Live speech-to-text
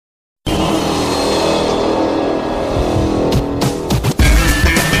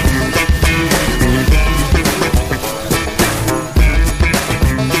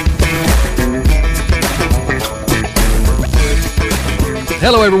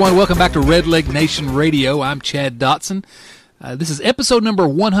Hello, everyone. Welcome back to Red Leg Nation Radio. I'm Chad Dotson. This is episode number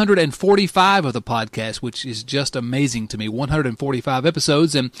 145 of the podcast, which is just amazing to me. 145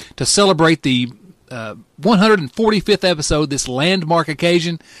 episodes, and to celebrate the 145th episode, this landmark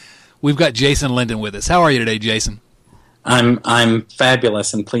occasion, we've got Jason Linden with us. How are you today, Jason? I'm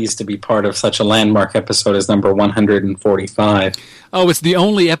fabulous and pleased to be part of such a landmark episode as number 145. Oh, it's the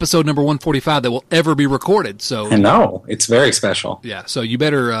only episode number 145 that will ever be recorded. So I know, it's very special. Yeah, so you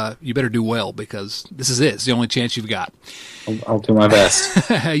better do well, because this is it. It's the only chance you've got. I'll do my best.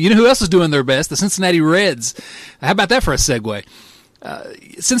 You know who else is doing their best? The Cincinnati Reds. How about that for a segue?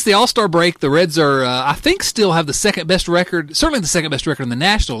 Since the All-Star break, the Reds are, I think, still have the second best record, certainly the second best record in the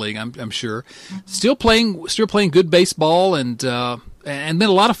National League. I'm sure. Still playing good baseball, and been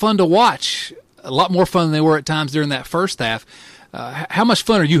a lot of fun to watch. A lot more fun than they were at times during that first half. How much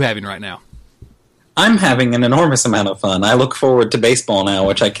fun are you having right now? I'm having an enormous amount of fun. I look forward to baseball now,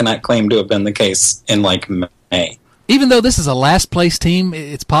 which I cannot claim to have been the case in May. Even though this is a last place team,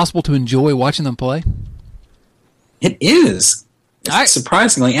 it's possible to enjoy watching them play. It is.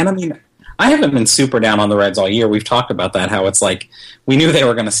 Surprisingly, and I mean, I haven't been super down on the Reds all year. We've talked about that, how it's like we knew they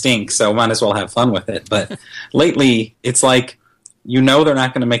were going to stink, so might as well have fun with it. But lately, it's like they're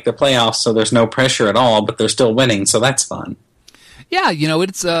not going to make the playoffs, so there's no pressure at all, but they're still winning, so that's fun. Yeah,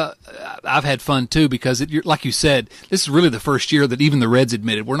 it's I've had fun too, because like you said, this is really the first year that even the Reds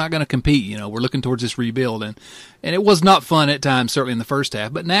admitted we're not going to compete. We're looking towards this rebuild, and it was not fun at times, certainly in the first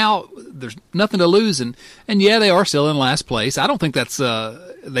half. But now there's nothing to lose, and yeah, they are still in last place. I don't think that's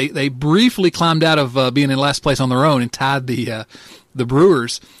they briefly climbed out of being in last place on their own and tied the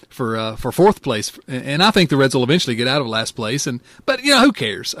Brewers for fourth place, and I think the Reds will eventually get out of last place. But who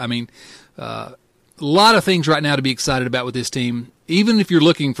cares? I mean. A lot of things right now to be excited about with this team, even if you're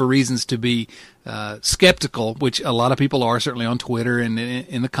looking for reasons to be skeptical, which a lot of people are, certainly on Twitter and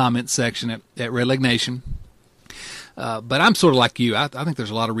in the comments section at Red Leg Nation. But I'm sort of like you. I think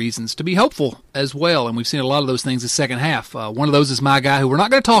there's a lot of reasons to be hopeful as well, and we've seen a lot of those things the second half. One of those is my guy, who we're not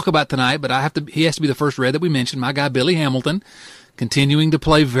going to talk about tonight, but he has to be the first Red that we mentioned, my guy Billy Hamilton, continuing to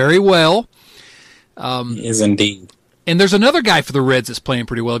play very well. He is indeed. And there's another guy for the Reds that's playing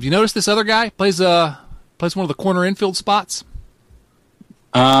pretty well. Have you noticed this other guy plays one of the corner infield spots?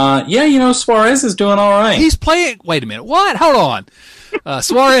 Yeah, Suarez is doing all right. He's playing. Wait a minute. What? Hold on.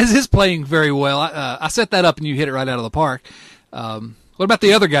 Suarez is playing very well. I set that up and you hit it right out of the park. What about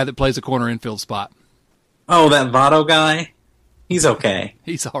the other guy that plays a corner infield spot? Oh, that Votto guy. He's okay.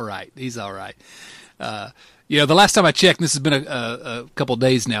 He's all right. The last time I checked, this has been a couple of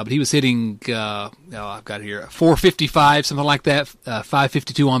days now, but he was hitting, I've got here, 455, something like that,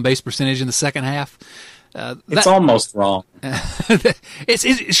 552 on base percentage in the second half. It's almost wrong.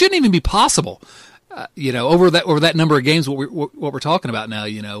 It shouldn't even be possible. Over that number of games, what we're talking about now,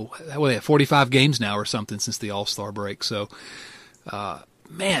 they have 45 games now or something since the All-Star break. So, and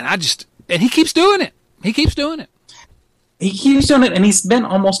he keeps doing it. He keeps doing it, and he's been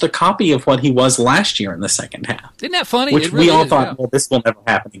almost a copy of what he was last year in the second half. Isn't that funny? Which we all thought, well, this will never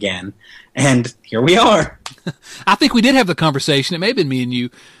happen again. And here we are. I think we did have the conversation. It may have been me and you.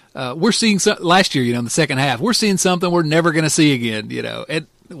 We're seeing last year, in the second half, we're seeing something we're never going to see again, And,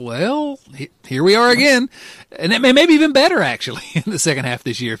 well, here we are again. And it maybe even better, actually, in the second half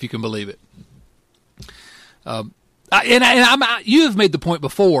this year, if you can believe it. You have made the point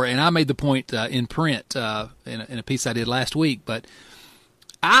before, and I made the point in print in a piece I did last week. But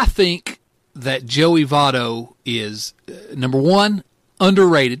I think that Joey Votto is, number one,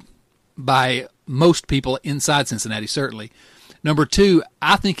 underrated by most people inside Cincinnati, certainly. Number two,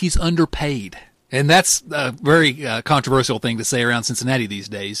 I think he's underpaid. And that's a very controversial thing to say around Cincinnati these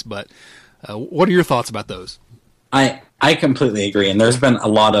days. But what are your thoughts about those? I completely agree, and there's been a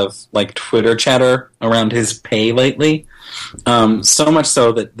lot of Twitter chatter around his pay lately. So much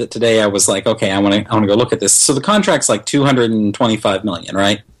so that today I was like, okay, I want to go look at this. So the contract's like $225 million,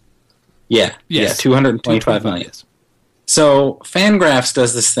 right? Yeah, yes. Yeah, $225 million. Yes. So Fangraphs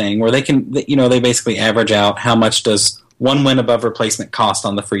does this thing where they basically average out how much does one win above replacement cost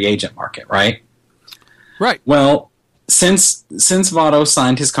on the free agent market, right? Right. Well, since Votto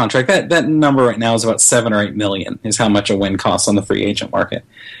signed his contract, that number right now is about $7 or $8 million is how much a win costs on the free agent market.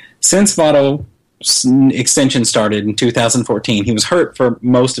 Since Votto's extension started in 2014, he was hurt for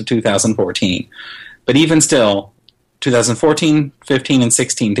most of 2014. But even still, 2014, 15, and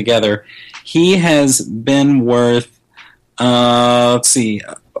 16 together, he has been worth,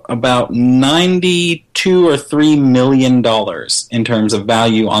 about $92 or $3 million in terms of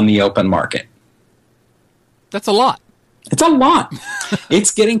value on the open market. That's a lot. It's a lot.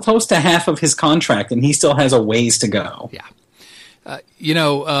 It's getting close to half of his contract, and he still has a ways to go. Yeah.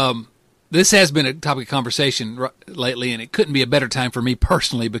 This has been a topic of conversation lately, and it couldn't be a better time for me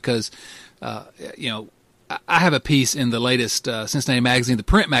personally because, I have a piece in the latest Cincinnati magazine, the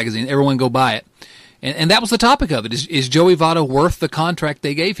print magazine. Everyone go buy it. And that was the topic of it. Is Joey Votto worth the contract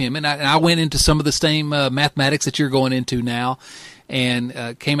they gave him? And I went into some of the same mathematics that you're going into now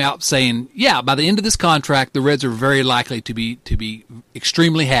and came out saying, yeah, by the end of this contract, the Reds are very likely to be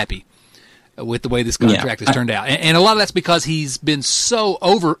extremely happy with the way this contract has turned out. And a lot of that's because he's been so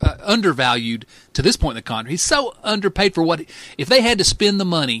undervalued to this point in the contract. He's so underpaid for if they had to spend the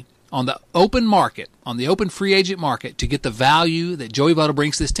money on the open market, on the open free agent market, to get the value that Joey Votto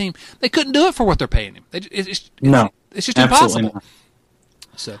brings to this team, they couldn't do it for what they're paying him. It's just impossible. Not.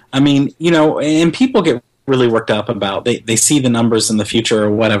 So I mean, and people get really worked up about they see the numbers in the future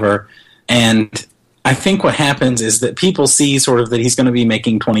or whatever, and I think what happens is that people see sort of that he's going to be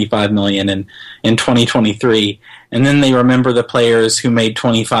making $25 million in 2023, and then they remember the players who made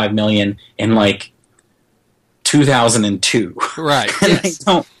 $25 million in like 2002. Right. And yes.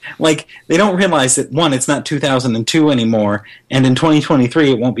 they don't realize that, one, it's not 2002 anymore, and in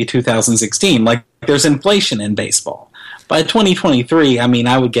 2023 it won't be 2016. Like, there's inflation in baseball. By 2023, I mean,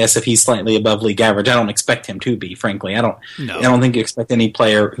 I would guess if he's slightly above league average, I don't expect him to be, frankly. I don't think you expect any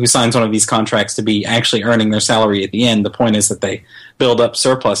player who signs one of these contracts to be actually earning their salary at the end. The point is that they build up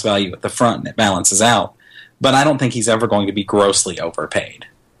surplus value at the front and it balances out. But I don't think he's ever going to be grossly overpaid.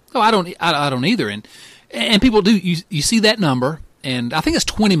 Oh, I don't either. And people do. You see that number, and I think it's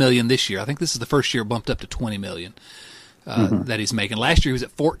 $20 million this year. I think this is the first year bumped up to $20 million that he's making. Last year he was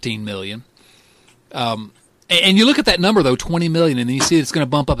at $14 million. And you look at that number though, $20 million, and then you see it's going to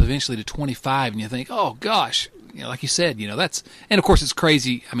bump up eventually to 25, and you think, oh gosh, like you said, that's. And of course, it's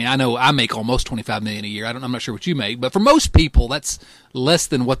crazy. I mean, I know I make almost $25 million a year. I'm not sure what you make, but for most people, that's less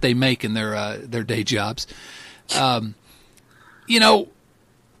than what they make in their day jobs. You're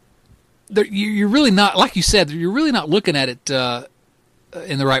really not, like you said, you're really not looking at it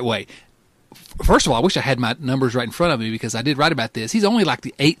in the right way. First of all, I wish I had my numbers right in front of me because I did write about this. He's only like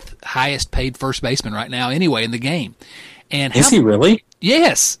the 8th highest paid first baseman right now anyway in the game. And is he really?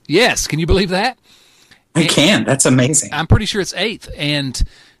 Yes. Can you believe that? I can. That's amazing. I'm pretty sure it's 8th. And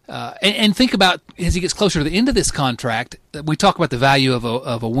think about, as he gets closer to the end of this contract, we talk about the value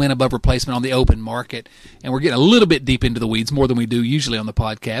of a win above replacement on the open market, and we're getting a little bit deep into the weeds, more than we do usually on the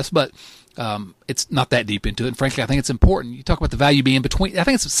podcast, but it's not that deep into it. And frankly, I think it's important. You talk about the value being between, I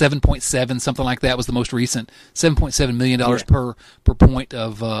think it's 7.7, something like that was the most recent, $7.7 million per point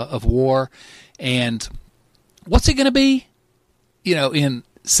of WAR. And what's it going to be, in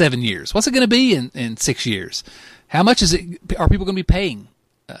 7 years? What's it going to be in 6 years? How much are people going to be paying?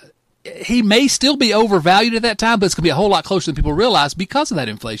 He may still be overvalued at that time, but it's going to be a whole lot closer than people realize because of that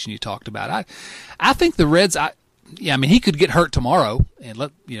inflation you talked about. I think the Reds, he could get hurt tomorrow, and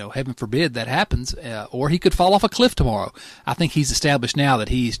heaven forbid that happens, or he could fall off a cliff tomorrow. I think he's established now that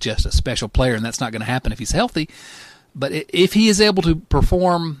he's just a special player, and that's not going to happen if he's healthy. But if he is able to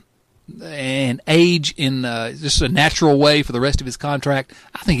perform and age in just a natural way for the rest of his contract,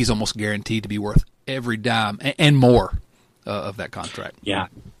 I think he's almost guaranteed to be worth every dime and more of that contract. Yeah,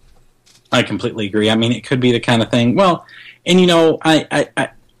 I completely agree. I mean, it could be the kind of thing. Well, and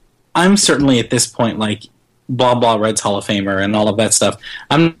I'm certainly at this point like blah blah Reds Hall of Famer and all of that stuff.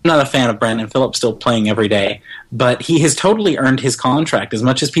 I'm not a fan of Brandon Phillips still playing every day, but he has totally earned his contract. As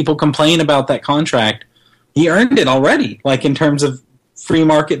much as people complain about that contract, he earned it already. Like in terms of free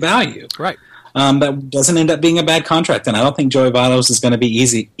market value, right? That doesn't end up being a bad contract, and I don't think Joey Votto's is going to be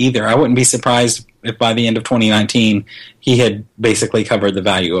easy either. I wouldn't be surprised if by the end of 2019 he had basically covered the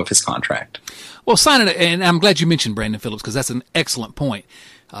value of his contract. Well, signing it, and I'm glad you mentioned Brandon Phillips because that's an excellent point.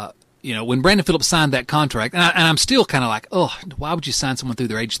 When Brandon Phillips signed that contract, and I'm still kind of like, oh, why would you sign someone through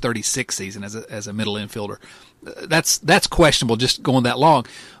their age 36 season as a middle infielder? That's questionable just going that long.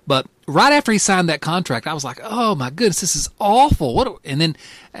 But right after he signed that contract, I was like, oh my goodness, this is awful. And then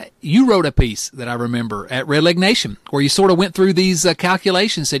you wrote a piece that I remember at Red Leg Nation where you sort of went through these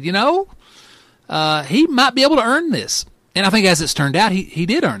calculations, said, he might be able to earn this. And I think as it's turned out, he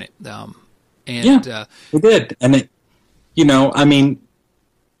did earn it. He did. And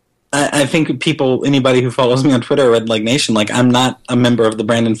I think anybody who follows me on Twitter, Red Leg Nation, like I'm not a member of the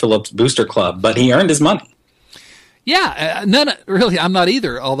Brandon Phillips Booster Club, but he earned his money. Yeah, really, I'm not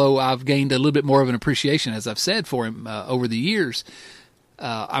either, although I've gained a little bit more of an appreciation, as I've said, for him over the years.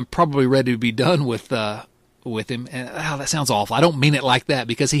 I'm probably ready to be done with him. And that sounds awful. I don't mean it like that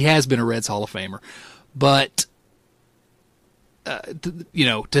because he has been a Reds Hall of Famer. But,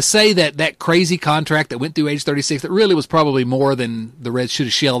 to say that crazy contract that went through age 36, that really was probably more than the Reds should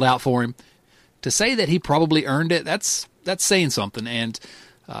have shelled out for him, to say that he probably earned it, that's saying something. And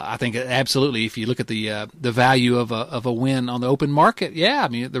I think absolutely, if you look at the value of a win on the open market, yeah, I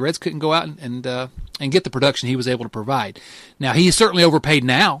mean the Reds couldn't go out and get the production he was able to provide. Now he is certainly overpaid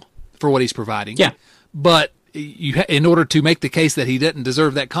now for what he's providing. Yeah, but in order to make the case that he didn't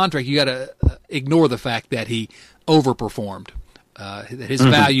deserve that contract, you got to ignore the fact that he overperformed. That his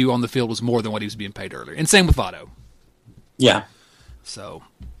value on the field was more than what he was being paid earlier, and same with Votto. Yeah. So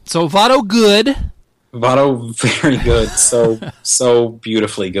Votto good. Votto very good. So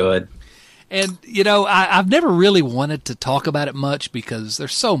beautifully good. And, you know, I've never really wanted to talk about it much because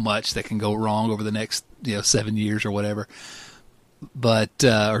there's so much that can go wrong over the next, 7 years or whatever. But,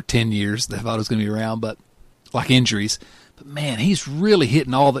 or 10 years that Votto's going to be around, but like injuries. But man, he's really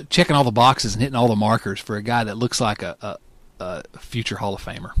checking all the boxes and hitting all the markers for a guy that looks like a future Hall of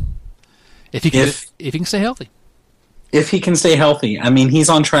Famer. If he can stay healthy. If he can stay healthy. I mean, he's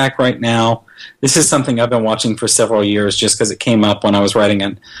on track right now. This is something I've been watching for several years just because it came up when I was writing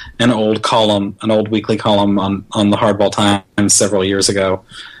an old weekly column on the Hardball Times several years ago.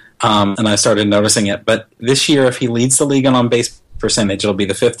 And I started noticing it. But this year, if he leads the league in on-base percentage, it'll be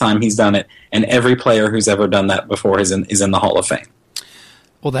the 5th time he's done it. And every player who's ever done that before is in the Hall of Fame.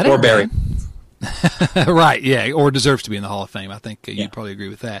 Well, that or Barry. Right, yeah, or deserves to be in the Hall of Fame. I think you'd probably agree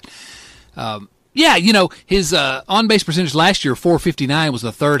with that. Yeah, his on-base percentage last year, 459, was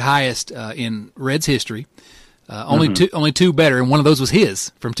the 3rd highest in Reds history. Only two better, and one of those was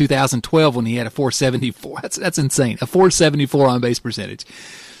his from 2012 when he had a 474. That's insane, a 474 on-base percentage.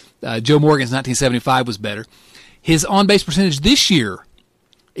 Joe Morgan's 1975 was better. His on-base percentage this year,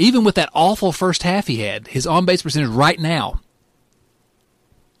 even with that awful first half he had, his on-base percentage right now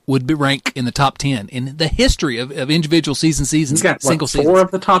would be ranked in the top 10 in the history of individual seasons. He's got, single seasons. 4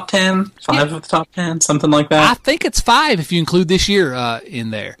 of the top 10? 5 of the top 10? Something like that? I think it's 5 if you include this year in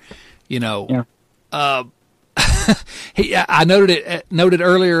there. Yeah. I noted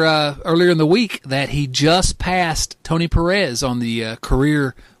earlier in the week that he just passed Tony Perez on the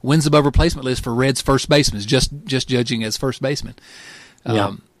career wins above replacement list for Reds first basemen, just judging as first baseman.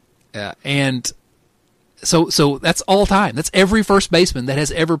 And so that's all time. That's every first baseman that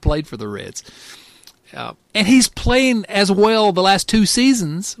has ever played for the Reds. And he's playing as well the last 2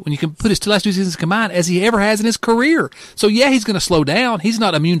 seasons, when you can put his last 2 seasons combined, as he ever has in his career. So, yeah, he's going to slow down. He's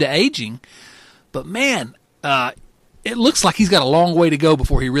not immune to aging. But, man, it looks like he's got a long way to go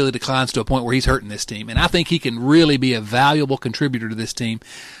before he really declines to a point where he's hurting this team. And I think he can really be a valuable contributor to this team,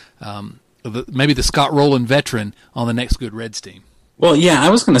 maybe the Scott Rowland veteran on the next good Reds team. Well, yeah, I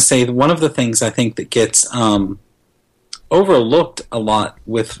was going to say one of the things I think that gets overlooked a lot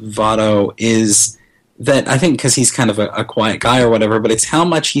with Votto is that, I think because he's kind of a quiet guy or whatever, but it's how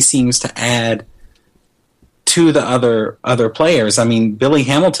much he seems to add to the other players. I mean, Billy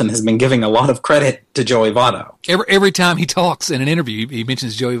Hamilton has been giving a lot of credit to Joey Votto. Every time he talks in an interview, he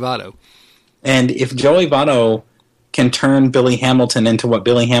mentions Joey Votto. And if Joey Votto can turn Billy Hamilton into what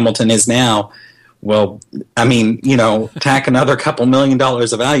Billy Hamilton is now, well, I mean, tack another couple $1 million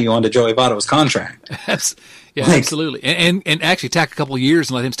of value onto Joey Votto's contract. Absolutely. And actually tack a couple of years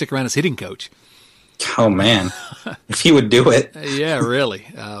and let him stick around as hitting coach. Oh, man. If he would do it. Yeah, really.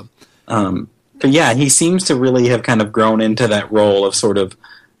 But yeah, he seems to really have kind of grown into that role of sort of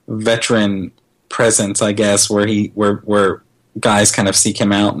veteran presence, I guess, where guys kind of seek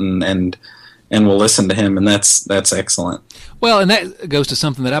him out and will listen to him, and that's excellent. Well, and that goes to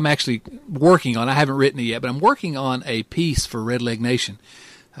something that I'm actually working on. I haven't written it yet, but I'm working on a piece for Red Leg Nation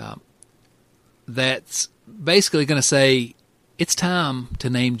that's basically going to say it's time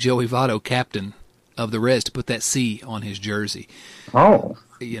to name Joey Votto captain of the Reds, to put that C on his jersey. Oh.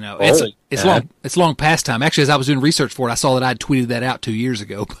 It's long past time. Actually, as I was doing research for it, I saw that I'd tweeted that out 2 years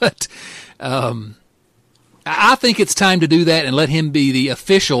ago. But I think it's time to do that and let him be the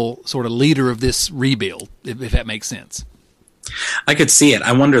official sort of leader of this rebuild, if that makes sense. I could see it.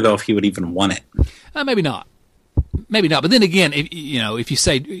 I wonder, though, if he would even want it. Maybe not. But then again, if you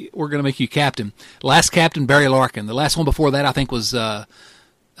say we're going to make you captain, last captain Barry Larkin. The last one before that, I think, was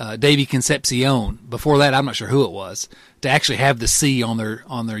Davey Concepcion. Before that, I'm not sure who it was. To actually have the C on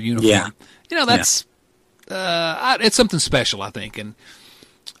their uniform, that's it's something special, I think. And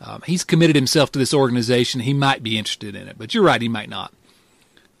he's committed himself to this organization. He might be interested in it, but you're right, he might not.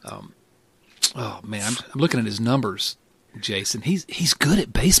 Oh man, I'm looking at his numbers, Jason. He's good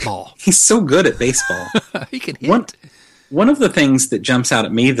at baseball. He's so good at baseball. He can hit. One of the things that jumps out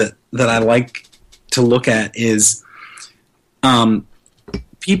at me that I like to look at is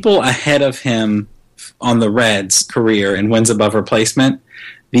people ahead of him on the Reds' career in wins above replacement.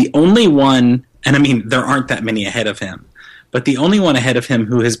 The only one, and I mean there aren't that many ahead of him, but the only one ahead of him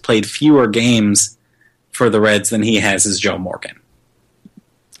who has played fewer games for the Reds than he has is Joe Morgan.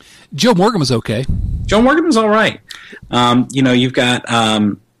 Joe Morgan was okay. Joe Morgan was all right. You've got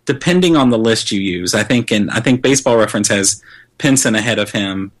depending on the list you use. I think Baseball Reference has Pinson ahead of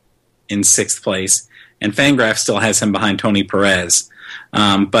him in 6th place, and Fangraphs still has him behind Tony Perez.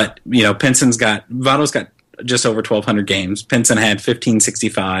 But Votto's got just over 1,200 games. Pinson had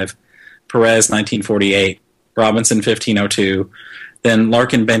 1,565, Perez 1,948, Robinson 1,502. Then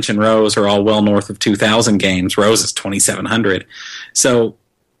Larkin, Bench, and Rose are all well north of 2,000 games. Rose is 2,700. So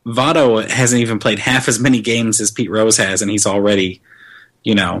Votto hasn't even played half as many games as Pete Rose has, and he's already,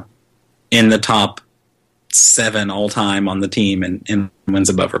 in the top 7 all time on the team and wins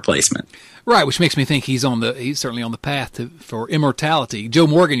above replacement. Right, which makes me think he's certainly on the path for immortality. Joe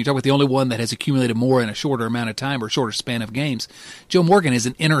Morgan, you talk about the only one that has accumulated more in a shorter amount of time or shorter span of games. Joe Morgan is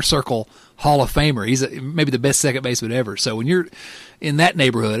an inner circle Hall of Famer. He's maybe the best second baseman ever. So when you're in that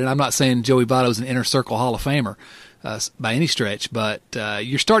neighborhood, and I'm not saying Joey Votto is an inner circle Hall of Famer by any stretch, but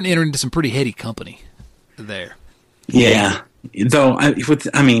you're starting to enter into some pretty heady company there. Yeah. Though we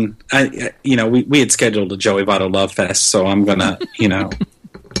had scheduled a Joey Votto love fest, so I'm gonna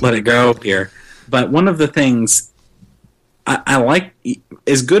let it go here. But one of the things I like,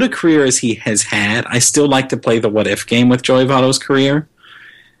 as good a career as he has had, I still like to play the what if game with Joey Votto's career,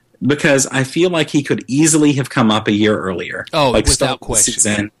 because I feel like he could easily have come up a year earlier. Oh, without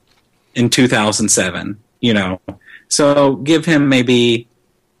question. In 2007, so give him maybe.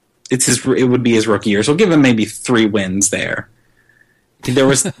 It would be his rookie year, so give him maybe 3 wins there. There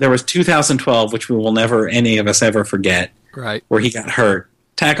was 2012, which we will never, any of us ever forget, right? Where he got hurt.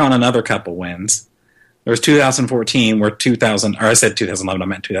 Tack on another couple wins. There was 2014 where 2011, I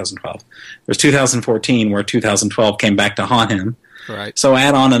meant 2012. There was 2014 where 2012 came back to haunt him. Right. So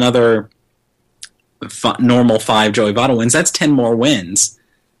add on another normal 5 Joey Votto wins. That's 10 more wins,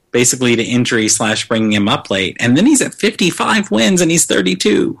 basically to injury / bringing him up late. And then he's at 55 wins and he's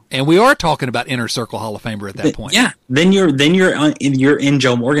 32. And we are talking about inner circle Hall of Famer at that point. Yeah. Then you're in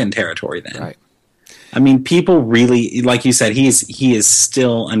Joe Morgan territory then. Right. I mean, people really, like you said, he is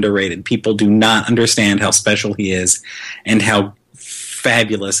still underrated. People do not understand how special he is and how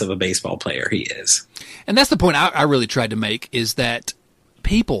fabulous of a baseball player he is. And that's the point I really tried to make, is that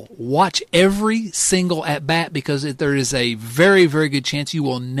people watch every single at-bat, because there is a very, very good chance you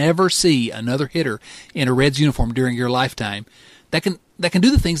will never see another hitter in a Reds uniform during your lifetime that can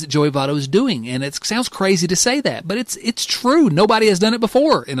do the things that Joey Votto is doing. And it sounds crazy to say that, but it's true. Nobody has done it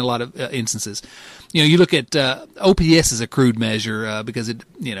before in a lot of instances. You look at OPS as a crude measure because it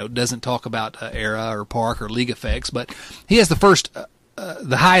doesn't talk about era or park or league effects, but he has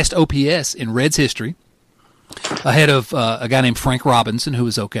the highest OPS in Reds history, ahead of a guy named Frank Robinson, who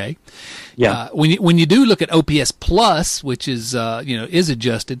was okay. Yeah. When you do look at OPS plus, which is is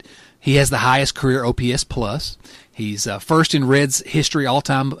adjusted, he has the highest career OPS plus. He's first in Reds history all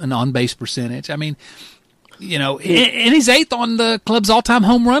time in on base percentage. I mean, and he's 8th on the club's all time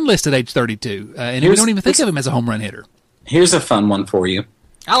home run list at age 32, and we don't even think of him as a home run hitter. Here's a fun one for you.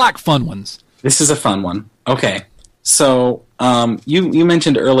 I like fun ones. This is a fun one. Okay. So you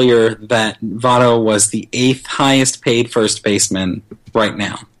mentioned earlier that Votto was the 8th highest paid first baseman right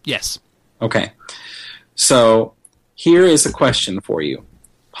now. Yes. Okay. So here is a question for you.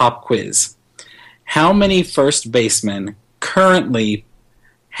 Pop quiz. How many first basemen currently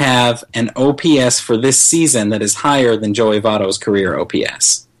have an OPS for this season that is higher than Joey Votto's career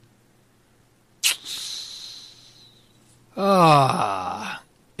OPS?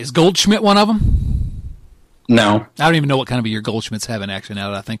 Is Goldschmidt one of them? No. I don't even know what kind of a year Goldschmidt's having, actually,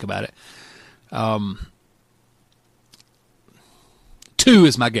 now that I think about it. 2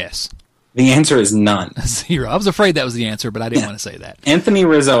 is my guess. The answer is none. 0. I was afraid that was the answer, but I didn't want to say that. Anthony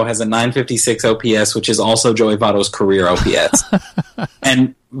Rizzo has a 956 OPS, which is also Joey Votto's career OPS.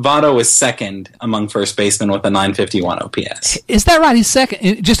 And Votto is second among first basemen with a 951 OPS. Is that right? He's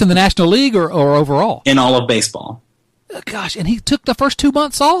second, just in the National League or overall? In all of baseball. Gosh, and he took the first 2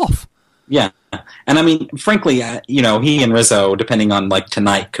 months off. Yeah. And I mean, frankly, he and Rizzo, depending on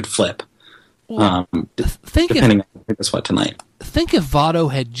tonight, could flip. Depending on what tonight. Think if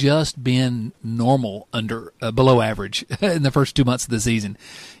Votto had just been normal below average in the first 2 months of the season.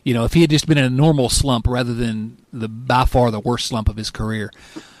 If he had just been in a normal slump rather than by far the worst slump of his career.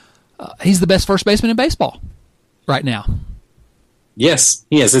 He's the best first baseman in baseball right now. Yes,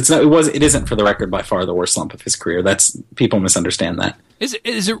 he is. It isn't, for the record, by far the worst slump of his career. People misunderstand that.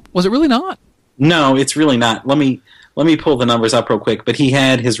 Was it really not? No, it's really not. Let me pull the numbers up real quick. But he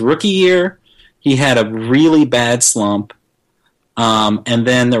had his rookie year. He had a really bad slump. And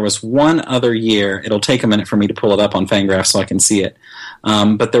then there was one other year. It'll take a minute for me to pull it up on Fangraphs so I can see it.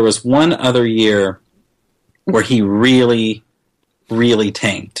 But there was one other year where he really, really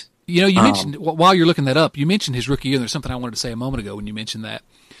tanked. You know, you mentioned, while you're looking that up, you mentioned his rookie year, and there's something I wanted to say a moment ago when you mentioned that,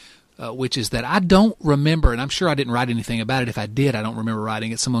 which is that I don't remember, and I'm sure I didn't write anything about it. If I did, I don't remember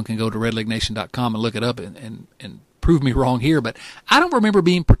writing it. Someone can go to redlegnation.com and look it up and prove me wrong here, but I don't remember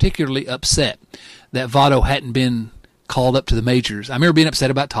being particularly upset that Votto hadn't been called up to the majors. I remember being upset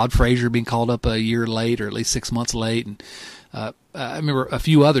about Todd Frazier being called up a year late, or at least 6 months late, and I remember a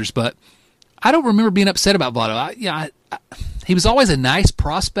few others, but I don't remember being upset about Votto. He was always a nice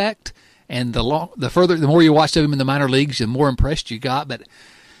prospect, and the more you watched of him in the minor leagues, the more impressed you got. But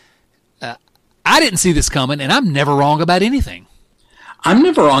I didn't see this coming, and I'm never wrong about anything. I'm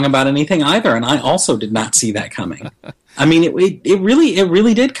never wrong about anything either, and I also did not see that coming. I mean, it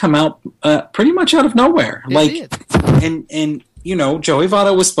really did come out pretty much out of nowhere. It did. And you know, Joey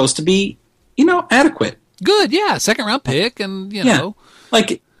Votto was supposed to be, you know, adequate. Good, yeah, second round pick, and you know,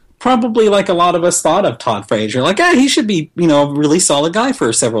 like probably like a lot of us thought of Todd Frazier, like he should be, you know, a really solid guy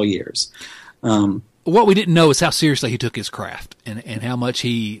for several years. What we didn't know is how seriously he took his craft, and how much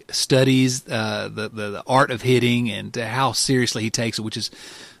he studies the art of hitting, and how seriously he takes it, which is,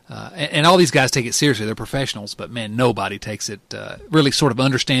 and all these guys take it seriously. They're professionals, but man, nobody takes it, really sort of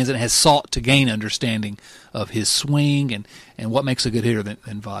understands it and has sought to gain understanding of his swing and what makes a good hitter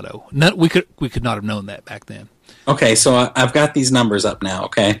than Votto. We could not have known that back then. Okay, so I've got these numbers up now,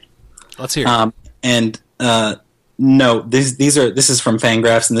 okay? Let's hear it. No, this is from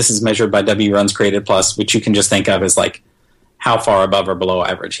Fangraphs, and this is measured by W runs created plus, which you can just think of as like how far above or below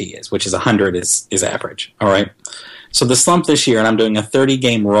average he is, which is 100 is average. All right. So the slump this year, and I'm doing a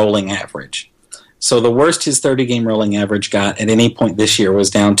 30-game rolling average. So the worst his 30-game rolling average got at any point this year was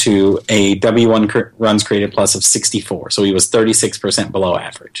down to a W1 runs created plus of 64. So he was 36% below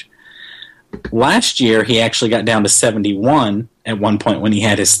average. Last year, he actually got down to 71 at one point when he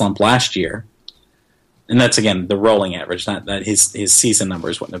had his slump last year. And that's, again, the rolling average, not that his season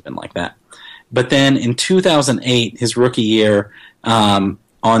numbers wouldn't have been like that. But then in 2008, his rookie year, on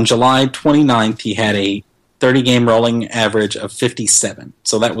July 29th, he had a 30-game rolling average of 57.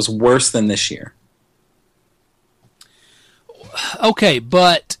 So that was worse than this year. Okay,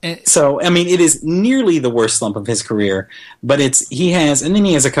 but... So, I mean, it is nearly the worst slump of his career, but he has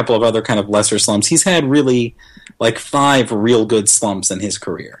a couple of other kind of lesser slumps. He's had really like 5 real good slumps in his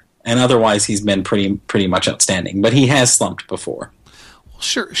career. And otherwise, he's been pretty much outstanding. But he has slumped before. Well,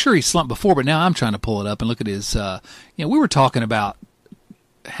 sure, he slumped before. But now I'm trying to pull it up and look at his. We were talking about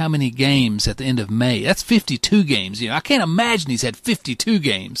how many games at the end of May. That's 52 games. I can't imagine he's had 52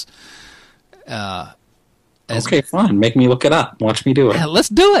 games. Okay, fine. Make me look it up. Watch me do it. Let's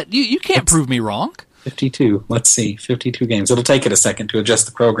do it. You can't prove me wrong. 52. Let's see. 52 games. It'll take it a second to adjust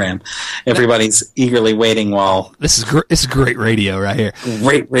the program. Everybody's eagerly waiting while... This is great radio right here.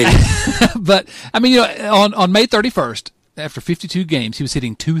 Great radio. But, I mean, on May 31st, after 52 games, he was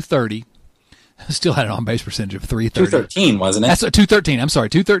hitting 230. Still had an on-base percentage of 330. 213, wasn't it? That's 213. I'm sorry,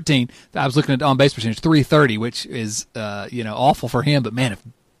 213. I was looking at on-base percentage, 330, which is, awful for him. But, man, if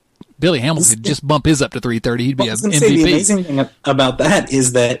Billy Hamilton could just bump his up to 330, he'd be an MVP. The amazing thing about that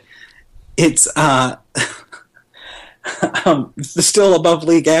is that it's still above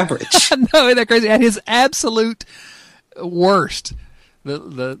league average. No, isn't that crazy? At his absolute worst,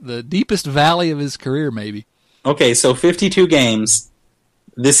 the deepest valley of his career, maybe. Okay, so 52 games.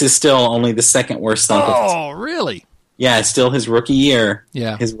 This is still only the second worst slump. Oh, really? Yeah, it's still his rookie year.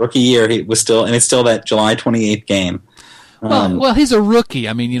 Yeah, his rookie year. He was still, and it's still that July 28th game. Well, he's a rookie.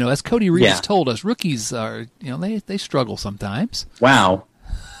 I mean, as Cody Reeves told us, rookies are, they struggle sometimes. Wow.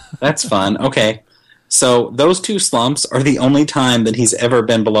 That's fun. Okay. So those 2 slumps are the only time that he's ever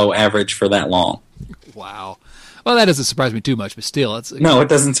been below average for that long. Wow. Well, that doesn't surprise me too much, but still. No, it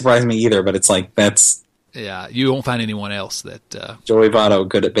doesn't surprise me either, but it's like that's... Yeah, you won't find anyone else that... Joey Votto,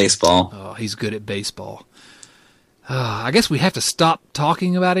 good at baseball. Oh, he's good at baseball. I guess we have to stop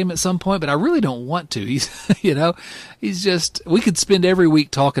talking about him at some point, but I really don't want to. He's, he's just... We could spend every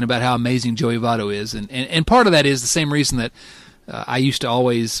week talking about how amazing Joey Votto is, and part of that is the same reason that I used to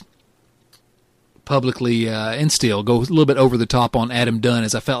always publicly and still go a little bit over the top on Adam Dunn,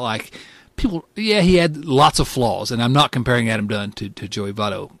 as I felt like he had lots of flaws, and I'm not comparing Adam Dunn to Joey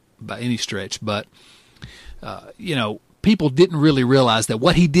Votto by any stretch, but people didn't really realize that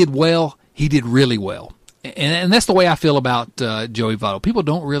what he did well, he did really well, and that's the way I feel about Joey Votto. People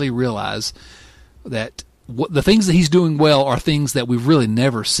don't really realize that the things that he's doing well are things that we've really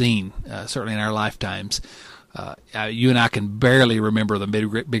never seen, certainly in our lifetimes. You and I can barely remember the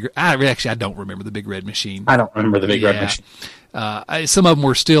big. Actually, I don't remember the Big Red Machine. I don't remember the Big Red Machine. Some of them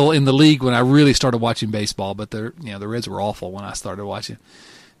were still in the league when I really started watching baseball, but the Reds were awful when I started watching.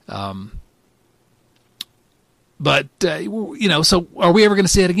 So are we ever going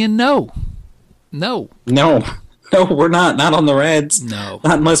to see it again? No, we're not. Not on the Reds. No,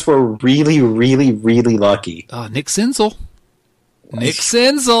 not unless we're really, really, really lucky. Nick Senzel. Nick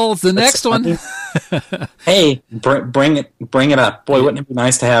Senzel's the next one. Hey, bring it up. Boy, wouldn't it be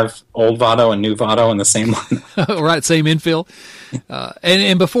nice to have old Votto and new Votto in the same line? Right, same infield.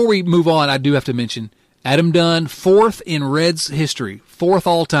 And before we move on, I do have to mention Adam Dunn, 4th in Reds history, 4th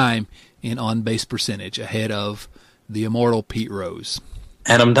all time in on-base percentage, ahead of the immortal Pete Rose.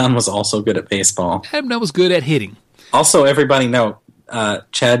 Adam Dunn was also good at baseball. Adam Dunn was good at hitting. Also, everybody know,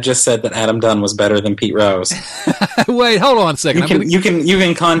 Chad just said that Adam Dunn was better than Pete Rose. Wait, hold on a second. You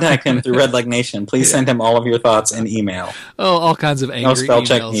can contact him through Red Leg Nation. Please send him all of your thoughts in email. Oh, all kinds of angry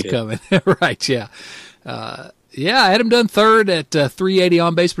emails coming. Right, yeah. Adam Dunn 3rd at 380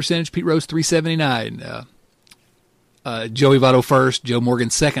 on-base percentage. Pete Rose 379. Joey Votto 1st. Joe Morgan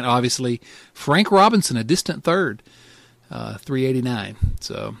 2nd, obviously. Frank Robinson a distant 3rd. 389.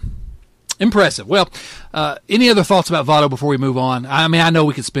 So impressive. Well, any other thoughts about Votto before we move on? I mean, I know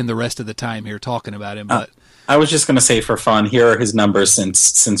we could spend the rest of the time here talking about him, but I was just going to say for fun, here are his numbers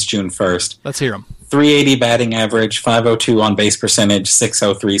since June 1st. Let's hear them. 380 batting average, 502 on base percentage,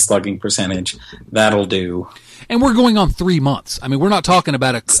 603 slugging percentage. That'll do. And we're going on 3 months. I mean, we're not talking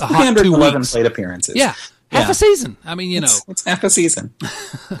about a hot 2 weeks. Plate appearances. Yeah. Half a season. I mean, it's half a season.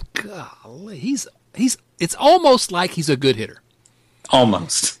 Golly, it's almost like he's a good hitter.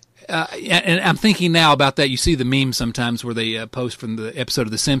 Almost. And I'm thinking now about that. You see the memes sometimes where they post from the episode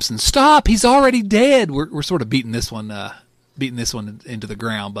of The Simpsons. Stop! He's already dead. We're sort of beating this one into the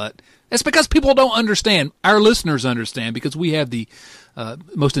ground, but that's because people don't understand. Our listeners understand because we have the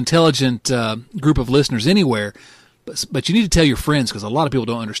most intelligent group of listeners anywhere. But you need to tell your friends because a lot of people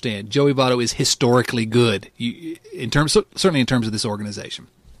don't understand. Joey Votto is historically good, certainly in terms of this organization.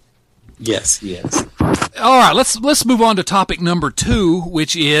 Yes. All right, let's move on to topic number 2,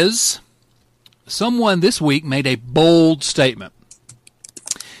 which is someone this week made a bold statement.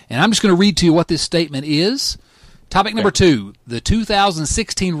 And I'm just going to read to you what this statement is. Topic number 2, the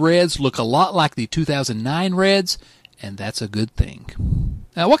 2016 Reds look a lot like the 2009 Reds, and that's a good thing.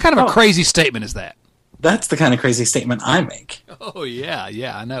 Now, what kind of a crazy statement is that? That's the kind of crazy statement I make. Oh, yeah,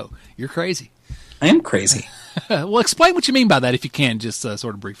 I know. You're crazy. I am crazy. Well, explain what you mean by that, if you can, just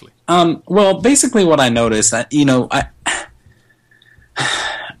sort of briefly. Well, basically what I noticed, when I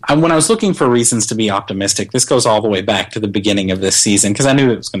was looking for reasons to be optimistic, this goes all the way back to the beginning of this season, because I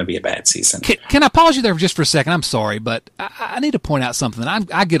knew it was going to be a bad season. Can I pause you there just for a second? I'm sorry, but I need to point out something.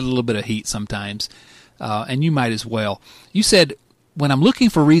 I get a little bit of heat sometimes, and you might as well. You said, when I'm looking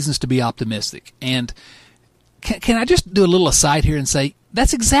for reasons to be optimistic, and can I just do a little aside here and say,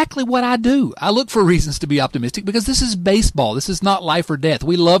 that's exactly what I do. I look for reasons to be optimistic because this is baseball. This is not life or death.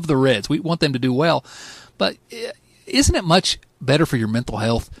 We love the Reds. We want them to do well. But isn't it much better for your mental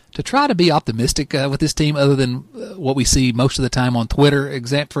health to try to be optimistic with this team other than what we see most of the time on Twitter,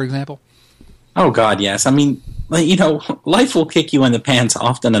 for example? Oh, God, yes. I mean, life will kick you in the pants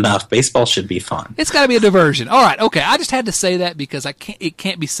often enough. Baseball should be fun. It's got to be a diversion. All right, okay. I just had to say that because it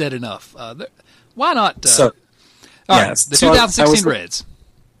can't be said enough. Why not? All right, the 2016 Reds.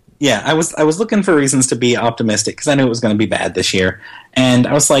 Yeah, I was looking for reasons to be optimistic because I knew it was going to be bad this year, and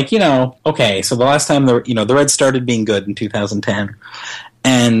I was like, okay. So the last time the Reds started being good in 2010,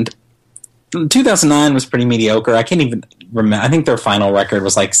 and 2009 was pretty mediocre. I can't even remember. I think their final record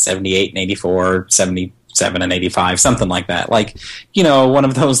was like 78 and 84, 77 and 85, something like that. Like, one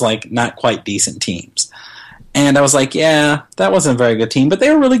of those like not quite decent teams. And I was like, yeah, that wasn't a very good team, but they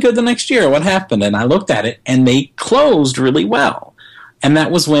were really good the next year. What happened? And I looked at it, and they closed really well. And that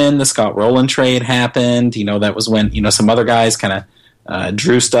was when the Scott Rowland trade happened. That was when, some other guys kind of,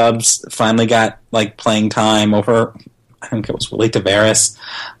 Drew Stubbs finally got, like, playing time over, I think it was Willie Taveras.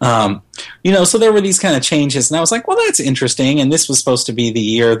 So there were these kind of changes, and I was like, well, that's interesting. And this was supposed to be the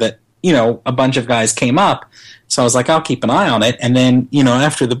year that, a bunch of guys came up. So I was like, I'll keep an eye on it. And then,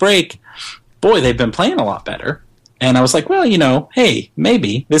 after the break, boy, they've been playing a lot better. And I was like, well, hey,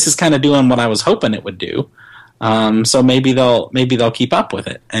 maybe this is kind of doing what I was hoping it would do. So maybe they'll keep up with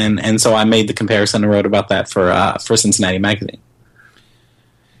it. And so I made the comparison and wrote about that for Cincinnati Magazine.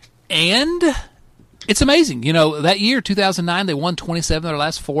 And it's amazing. That year, 2009, they won 27 of their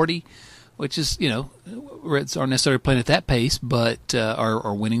last 40, which is, Reds aren't necessarily playing at that pace, but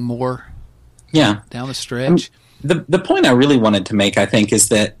are winning more down the stretch. The point I really wanted to make, I think, is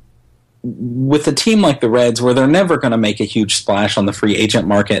that with a team like the Reds, where they're never going to make a huge splash on the free agent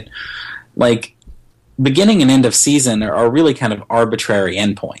market, like beginning and end of season are really kind of arbitrary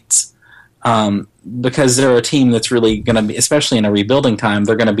endpoints. Because they're a team that's really going to be, especially in a rebuilding time,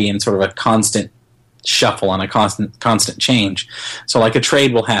 they're going to be in sort of a constant shuffle and a constant change. So like a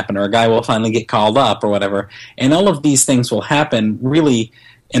trade will happen, or a guy will finally get called up or whatever. And all of these things will happen really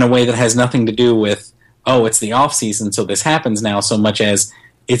in a way that has nothing to do with, oh, it's the off season, so this happens now, so much as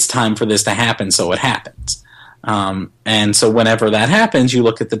it's time for this to happen, so it happens. And so whenever that happens, you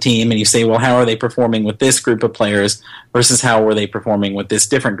look at the team and you say, well, how are they performing with this group of players versus how were they performing with this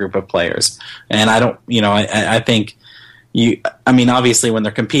different group of players? And I think obviously when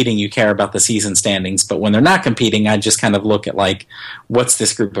they're competing, you care about the season standings, but when they're not competing, I just kind of look at like, what's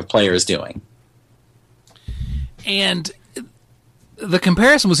this group of players doing? And the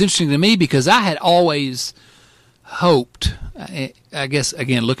comparison was interesting to me because I had always hoped, I guess,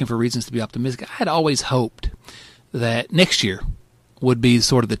 again, looking for reasons to be optimistic, I had always hoped that next year would be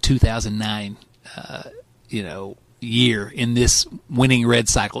sort of the 2009, year in this winning Red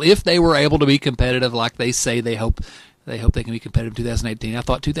cycle. If they were able to be competitive like they say they hope they can be competitive in 2018. I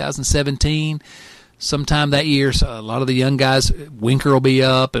thought 2017, sometime that year, so a lot of the young guys, Winker will be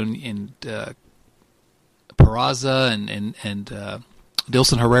up, and Peraza and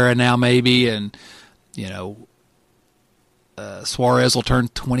Dilson Herrera now maybe, and Suarez will turn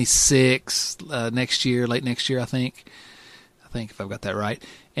 26 next year, late next year, I think if I've got that right.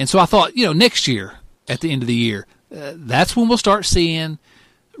 And so I thought, next year at the end of the year, that's when we'll start seeing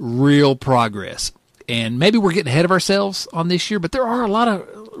real progress. And maybe we're getting ahead of ourselves on this year, but there are a lot of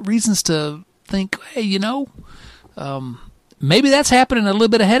reasons to think, hey, maybe that's happening a little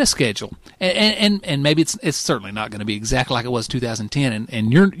bit ahead of schedule. And maybe it's certainly not going to be exactly like it was 2010.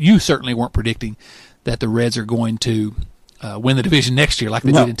 And you certainly weren't predicting that the Reds are going to win the division next year like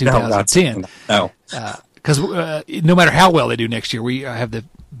they did in 2010. No. Because no matter how well they do next year, we have the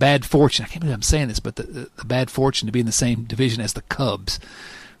bad fortune. I can't believe I'm saying this, but the bad fortune to be in the same division as the Cubs.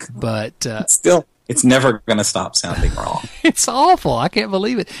 But it's never going to stop sounding wrong. It's awful. I can't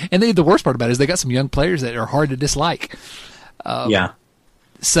believe it. And the worst part about it is they got some young players that are hard to dislike. Yeah.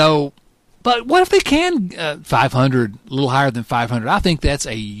 So, but what if they can 500, a little higher than 500? I think that's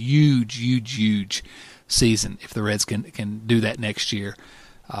a huge, huge, huge season if the Reds can do that next year.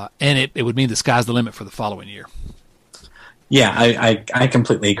 And it would mean the sky's the limit for the following year. Yeah, I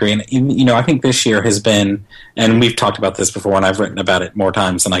completely agree. And, I think this year has been, and we've talked about this before, and I've written about it more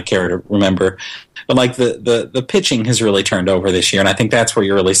times than I care to remember, but like the pitching has really turned over this year, and I think that's where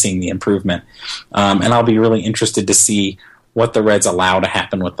you're really seeing the improvement. And I'll be really interested to see what the Reds allow to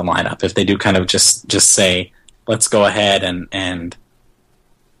happen with the lineup. If they do kind of just say, let's go ahead and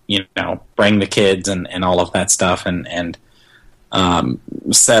bring the kids and all of that stuff and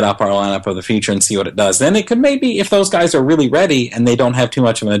set up our lineup of the future and see what it does. Then it could maybe, if those guys are really ready and they don't have too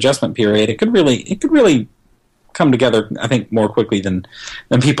much of an adjustment period, it could really come together, I think, more quickly than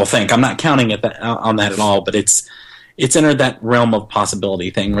people think. I'm not counting on that at all, but it's entered that realm of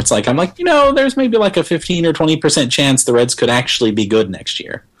possibility thing where it's like, I'm like, there's maybe like a 15 or 20% chance the Reds could actually be good next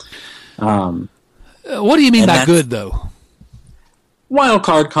year. What do you mean by good, though? Wild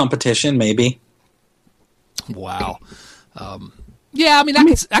card competition, maybe. Wow. Yeah, I mean, I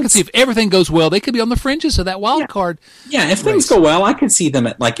can see if everything goes well, they could be on the fringes of that wild card. Yeah, if things go well, I could see them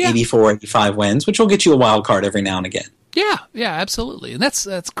at 84, 85 wins, which will get you a wild card every now and again. Yeah, absolutely. And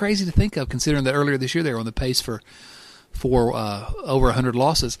that's crazy to think of, considering that earlier this year they were on the pace for over 100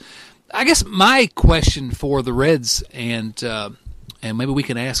 losses. I guess my question for the Reds, and maybe we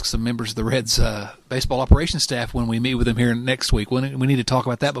can ask some members of the Reds baseball operations staff when we meet with them here next week. We need to talk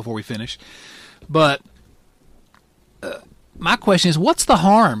about that before we finish. But my question is, what's the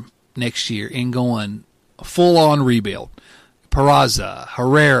harm next year in going full-on rebuild? Peraza,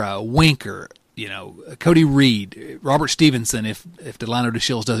 Herrera, Winker, Cody Reed, Robert Stevenson, if Delano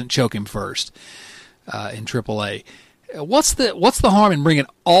DeShields doesn't choke him first in AAA. What's the harm in bringing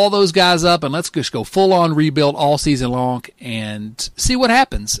all those guys up and let's just go full-on rebuild all season long and see what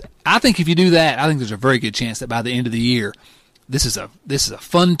happens? I think if you do that, I think there's a very good chance that by the end of the year, this is a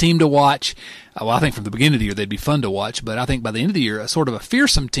fun team to watch. Well, I think from the beginning of the year they'd be fun to watch, but I think by the end of the year, a sort of a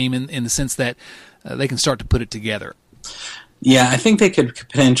fearsome team in the sense that they can start to put it together. Yeah, I think they could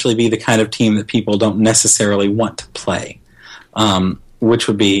potentially be the kind of team that people don't necessarily want to play, which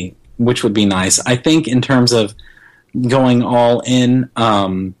would be nice. I think in terms of going all in,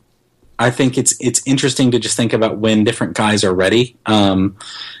 I think it's interesting to just think about when different guys are ready. I've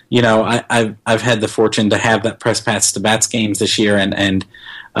had the fortune to have that press pass to bats games this year, and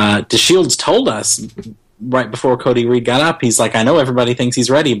DeShields told us right before Cody Reed got up, he's like, I know everybody thinks he's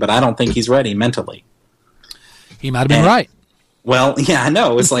ready, but I don't think he's ready mentally. He might have been right. Well, yeah, I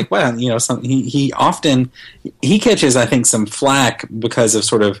know. It's like, well, he often he catches, I think, some flack because of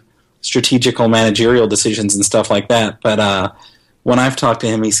sort of strategical managerial decisions and stuff like that. But when I've talked to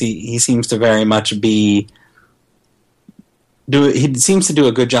him, he seems to very much he seems to do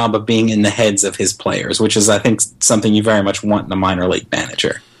a good job of being in the heads of his players, which is, I think, something you very much want in a minor league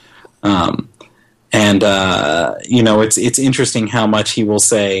manager. It's interesting how much he will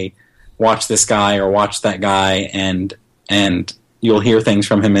say, watch this guy or watch that guy, and you'll hear things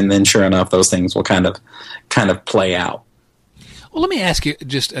from him, and then sure enough, those things will kind of play out. Well, let me ask you,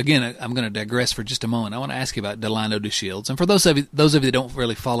 just again, I'm going to digress for just a moment. I want to ask you about Delino DeShields. And for those of you that don't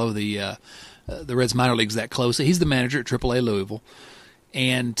really follow the Reds minor leagues that closely, he's the manager at AAA Louisville.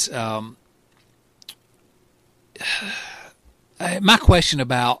 And my question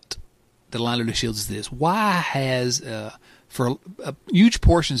about Delino DeShields is this: why has for huge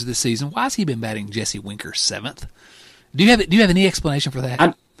portions of the season, why has he been batting Jesse Winker 7th? Do you have any explanation for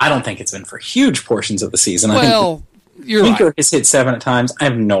that? I don't think it's been for huge portions of the season. Well, I think you're Winker right. has hit 7 at times. I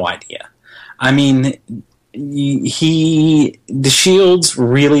have no idea. I mean, DeShields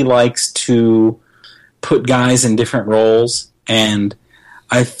really likes to put guys in different roles, and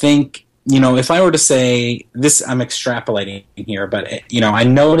I think, if I were to say this, I'm extrapolating here, but I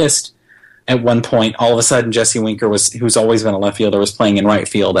noticed at one point, all of a sudden, Jesse Winker, who's always been a left fielder, was playing in right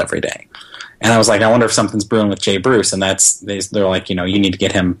field every day. And I was like, I wonder if something's brewing with Jay Bruce. And they're like, you need to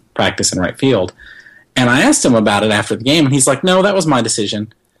get him practice in right field. And I asked him about it after the game, and he's like, no, that was my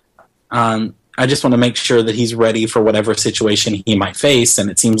decision. I just want to make sure that he's ready for whatever situation he might face. And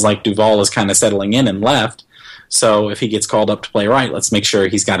it seems like Duvall is kind of settling in and left. So if he gets called up to play right, let's make sure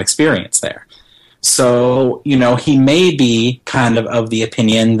he's got experience there. So, he may be kind of the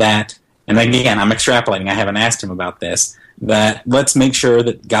opinion that, and again, I'm extrapolating, I haven't asked him about this, that let's make sure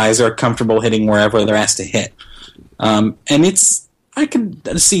that guys are comfortable hitting wherever they're asked to hit. And I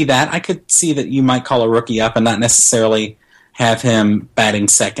could see that. I could see that you might call a rookie up and not necessarily have him batting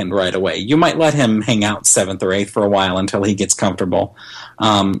second right away. You might let him hang out 7th or 8th for a while until he gets comfortable,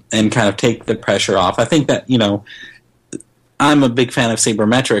 and kind of take the pressure off. I think that, I'm a big fan of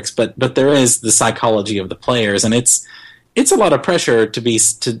sabermetrics, but there is the psychology of the players, and it's a lot of pressure to be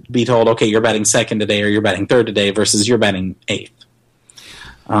told, okay, you're batting second today or you're batting third today versus you're batting 8th.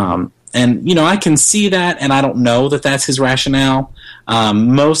 And I can see that, and I don't know that that's his rationale.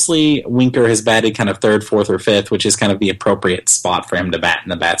 Mostly, Winker has batted kind of 3rd, 4th, or 5th, which is kind of the appropriate spot for him to bat in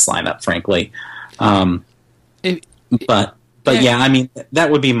the bats lineup, frankly. Yeah, I mean,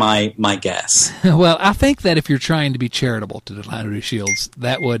 that would be my guess. Well, I think that if you're trying to be charitable to Delino DeShields,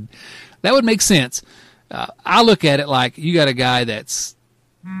 that would make sense. I look at it like you got a guy that's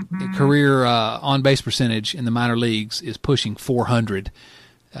career on-base percentage in the minor leagues is pushing 400.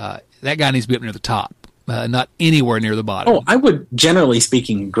 That guy needs to be up near the top, not anywhere near the bottom. Oh, I would, generally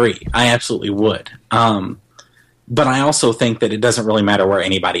speaking, agree. I absolutely would. But I also think that it doesn't really matter where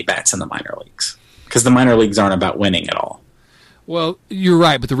anybody bats in the minor leagues, because the minor leagues aren't about winning at all. Well, you're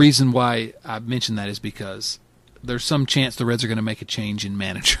right, but the reason why I mentioned that is because there's some chance the Reds are going to make a change in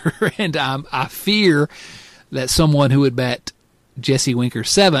manager, and I fear that someone who would bat Jesse Winker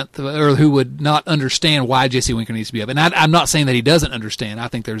 7th, or who would not understand why Jesse Winker needs to be up. And I'm not saying that he doesn't understand. I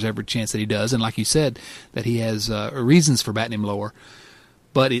think there's every chance that he does, and like you said, that he has reasons for batting him lower.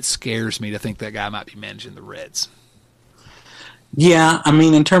 But it scares me to think that guy might be managing the Reds. Yeah, I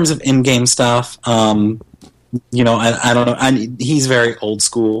mean, in terms of in-game stuff, I don't know. He's very old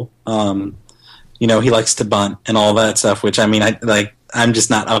school. He likes to bunt and all that stuff, which, I mean, I'm just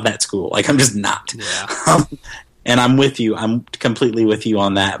not of that school. I'm just not. Yeah. And I'm with you. I'm completely with you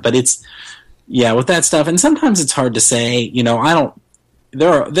on that. But with that stuff, and sometimes it's hard to say. There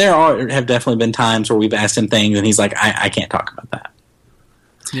have definitely been times where we've asked him things, and he's like, I can't talk about that.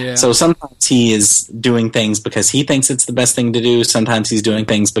 Yeah. So sometimes he is doing things because he thinks it's the best thing to do. Sometimes he's doing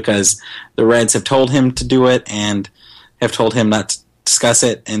things because the Reds have told him to do it and have told him not to discuss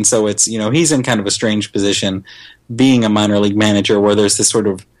it. And so it's, he's in kind of a strange position being a minor league manager, where there's this sort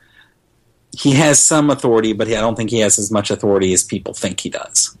of, he has some authority, but I don't think he has as much authority as people think he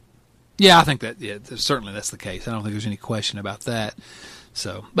does. Yeah, I think that, certainly that's the case. I don't think there's any question about that.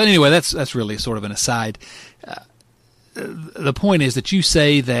 So, but anyway, that's really sort of an aside. The point is that you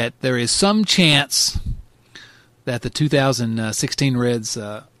say that there is some chance that the 2016 Reds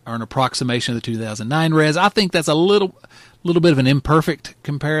are an approximation of the 2009 Reds. I think that's a little bit of an imperfect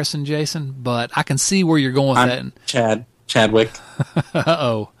comparison, Jason, but I can see where you're going with that. Chadwick.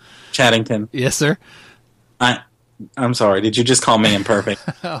 Uh-oh. Chaddington. Yes, sir. I'm sorry. Did you just call me imperfect?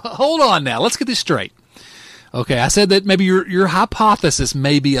 Hold on now. Let's get this straight. Okay, I said that maybe your hypothesis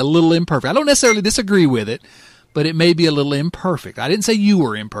may be a little imperfect. I don't necessarily disagree with it, but it may be a little imperfect. I didn't say you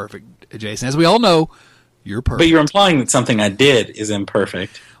were imperfect, Jason. As we all know, you're perfect. But you're implying that something I did is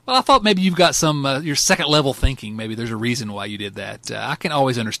imperfect. Well, I thought maybe you've got some your second level thinking. Maybe there's a reason why you did that. I can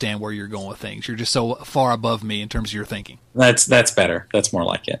always understand where you're going with things. You're just so far above me in terms of your thinking. That's better. That's more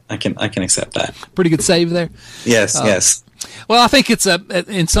like it. I can accept that. Pretty good save there. Yes, yes. Well, I think it's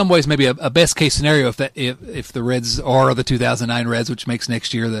in some ways maybe a best case scenario if the Reds are the 2009 Reds, which makes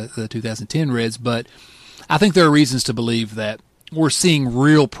next year the 2010 Reds. But I think there are reasons to believe that we're seeing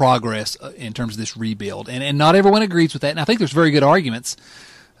real progress in terms of this rebuild, and not everyone agrees with that. And I think there's very good arguments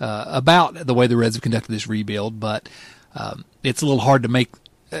about the way the Reds have conducted this rebuild, but it's a little hard to make,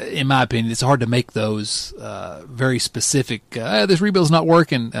 in my opinion, it's hard to make those very specific, this rebuild's not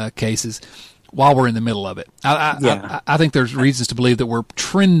working cases while we're in the middle of it. I think there's reasons to believe that we're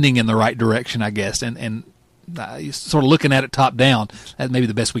trending in the right direction, I guess, and sort of looking at it top down, that may be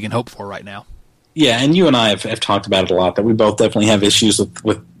the best we can hope for right now. Yeah, and you and I have talked about it a lot, that we both definitely have issues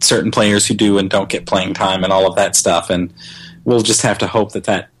with certain players who do and don't get playing time and all of that stuff, and we'll just have to hope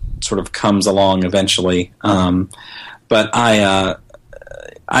that sort of comes along eventually. But I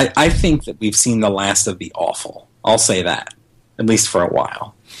think that we've seen the last of the awful. I'll say that, at least for a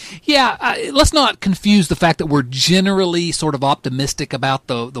while. Yeah, let's not confuse the fact that we're generally sort of optimistic about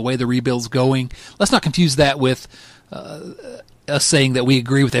the way the rebuild's going. Let's not confuse that with us saying that we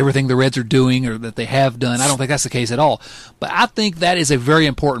agree with everything the Reds are doing or that they have done. I don't think that's the case at all. But I think that is a very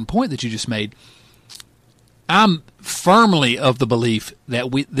important point that you just made. I'm firmly of the belief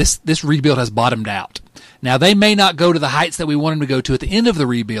that this rebuild has bottomed out. Now, they may not go to the heights that we want them to go to at the end of the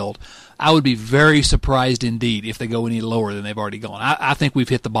rebuild. I would be very surprised indeed if they go any lower than they've already gone. I think we've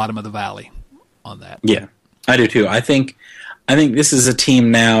hit the bottom of the valley on that. Yeah, I do too. I think this is a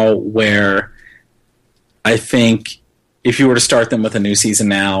team now where I think if you were to start them with a new season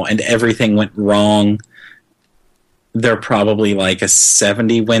now and everything went wrong, they're probably like a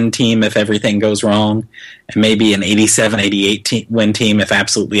 70-win team if everything goes wrong, and maybe an 87, 88-win team if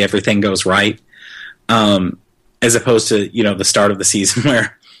absolutely everything goes right, as opposed to the start of the season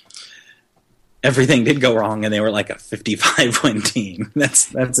where everything did go wrong and they were like a 55-win team.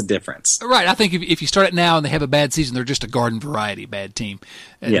 That's a difference. Right. I think if you start it now and they have a bad season, they're just a garden variety bad team.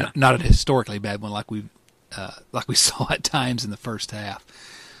 Yeah. Not a historically bad one like we saw at times in the first half.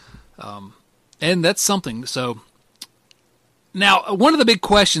 And that's something. So now one of the big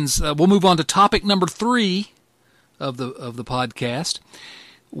questions, we'll move on to topic number 3 of the podcast,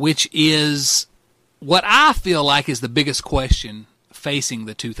 which is what I feel like is the biggest question facing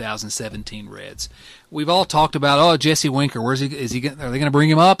the 2017 Reds. We've all talked about, Jesse Winker, are they going to bring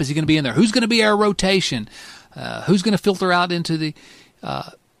him up? Is he going to be in there? Who's going to be our rotation? Who's going to filter out into the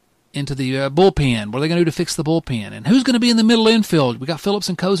bullpen? What are they going to do to fix the bullpen? And who's going to be in the middle infield? We got Phillips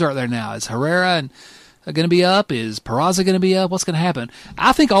and Cozart there now. Is Herrera going to be up? Is Peraza going to be up? What's going to happen?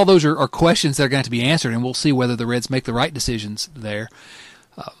 I think all those are questions that are going to have to be answered, and we'll see whether the Reds make the right decisions there.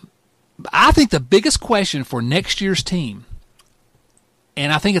 I think the biggest question for next year's team,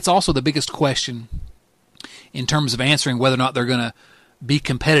 and I think it's also the biggest question in terms of answering whether or not they're going to be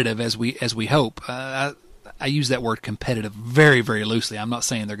competitive as we hope. I use that word competitive very, very loosely. I'm not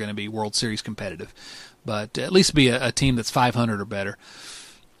saying they're going to be World Series competitive, but at least be a team that's 500 or better.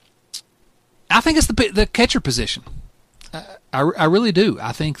 I think it's the catcher position. I really do.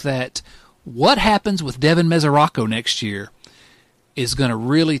 I think that what happens with Devin Mesoraco next year is going to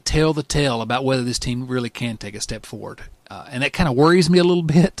really tell the tale about whether this team really can take a step forward. And that kind of worries me a little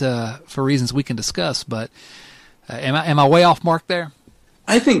bit for reasons we can discuss. But am I way off mark there?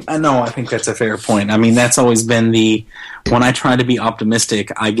 I think that's a fair point. I mean, that's always been when I try to be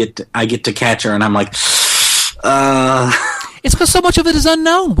optimistic, I get to catcher, and I'm like, It's because so much of it is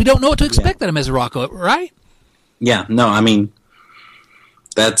unknown. We don't know what to expect out of Mesoraco, right? Yeah, no, I mean,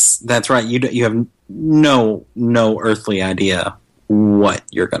 that's right. You have no earthly idea what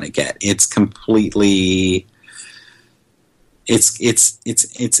you're going to get. It's completely,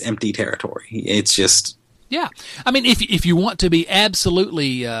 it's empty territory. It's just. Yeah. I mean, if you want to be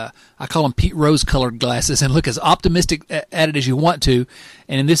absolutely, I call them Pete Rose-colored glasses, and look as optimistic at it as you want to,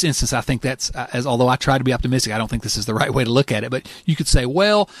 and in this instance, I think that's, although I try to be optimistic, I don't think this is the right way to look at it, but you could say,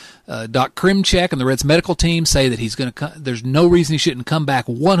 well, Doc Krimchek and the Reds medical team say that he's going to, there's no reason he shouldn't come back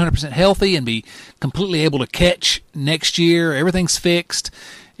 100% healthy and be completely able to catch next year. Everything's fixed.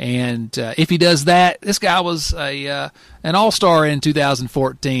 And if he does that, this guy was an all-star in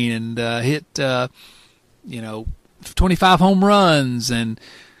 2014 and hit 25 home runs, and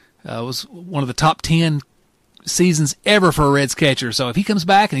was one of the top 10 seasons ever for a Reds catcher. So if he comes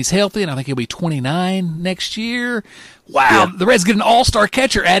back and he's healthy, and I think he'll be 29 next year, wow, the Reds get an all-star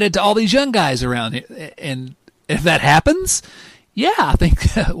catcher added to all these young guys around it. And If that happens, yeah, I think,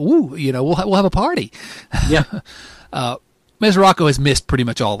 we'll have a party. Yeah. Mesoraco has missed pretty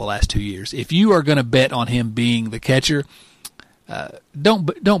much all the last 2 years. If you are going to bet on him being the catcher, don't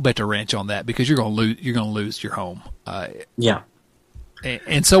bet the ranch on that, because you're going to lose. You're going to lose your home. Yeah.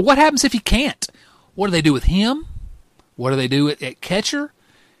 And so, what happens if he can't? What do they do with him? What do they do at catcher?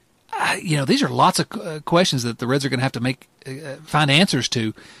 These are lots of questions that the Reds are going to have to find answers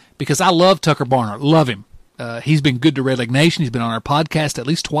to, because I love Tucker Barnhart. Love him. He's been good to Red Leg Nation. He's been on our podcast at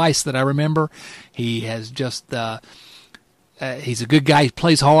least twice that I remember. He has just he's a good guy. He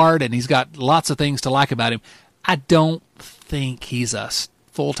plays hard, and he's got lots of things to like about him. I don't think he's a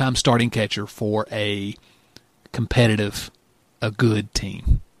full-time starting catcher for a good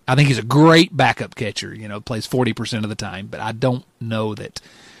team. I think he's a great backup catcher, plays 40% of the time, but I don't know that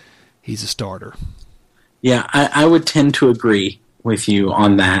he's a starter. Yeah, I would tend to agree with you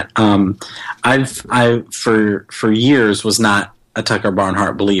on that. I for years was not a Tucker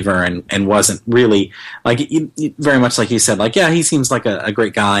Barnhart believer, and wasn't really, very much like you said, he seems like a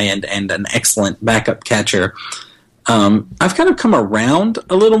great guy and an excellent backup catcher. I've kind of come around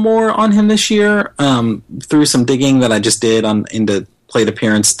a little more on him this year through some digging that I just did into plate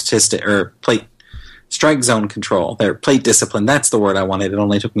appearance statistic, or plate strike zone control. Their plate discipline. That's the word I wanted. It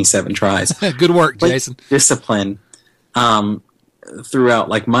only took me 7 tries. Good work, plate Jason. Discipline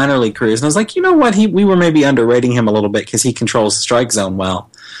throughout minor league careers, and I was like, you know what? We were maybe underrating him a little bit because he controls the strike zone well.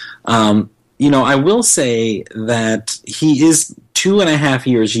 I will say that he is 2.5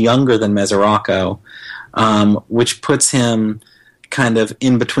 years younger than Mesoraco, which puts him kind of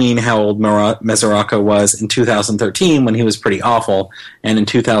in between how old Mesoraco was in 2013 when he was pretty awful, and in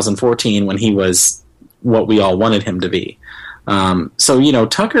 2014 when he was what we all wanted him to be.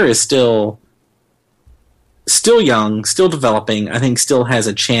 Tucker is still young, still developing. I think still has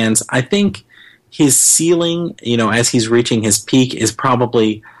a chance. I think his ceiling, as he's reaching his peak, is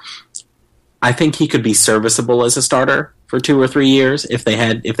probably, I think he could be serviceable as a starter for 2 or 3 years if they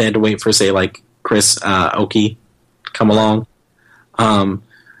had to wait for, say, Chris Oakey to come along.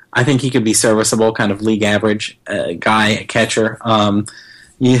 I think he could be serviceable, kind of league average guy, catcher.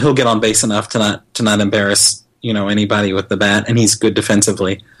 He'll get on base enough to not embarrass anybody with the bat, and he's good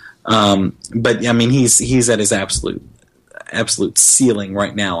defensively. But I mean, he's at his absolute ceiling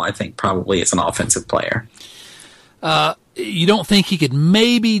right now. I think probably as an offensive player. You don't think he could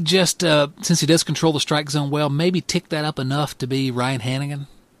maybe just, since he does control the strike zone well, maybe tick that up enough to be Ryan Hannigan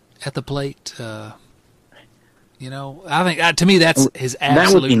at the plate? I think to me that's his absolute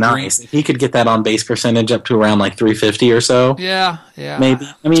that would be nice. Dream. If he could get that on base percentage up to around 350 or so. Yeah. Maybe.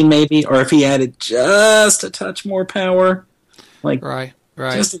 Maybe, or if he added just a touch more power, right,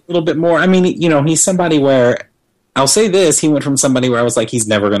 just a little bit more. He's somebody where, I'll say this: he went from somebody where I was like, he's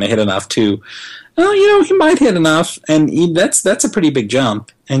never going to hit enough to, he might hit enough, and that's a pretty big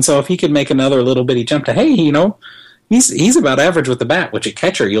jump. And so if he could make another little bitty jump to, hey, he's about average with the bat, which a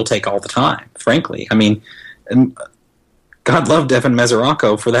catcher you'll take all the time, frankly. And God love Devin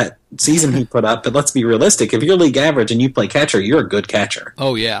Mesoraco for that season he put up, but let's be realistic. If you're league average and you play catcher, you're a good catcher.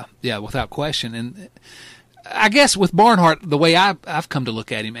 Oh, yeah, without question. And I guess with Barnhart, the way I've come to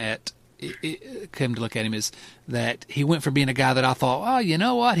look at him is that he went from being a guy that I thought, oh, you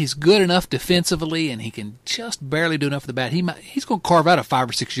know what, he's good enough defensively and he can just barely do enough with the bat. He's going to carve out a 5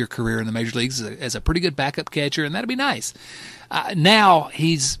 or 6 year career in the major leagues as a pretty good backup catcher, and that'd be nice. Now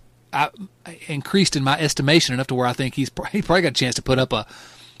he's increased in my estimation enough to where I think he's probably got a chance to put up a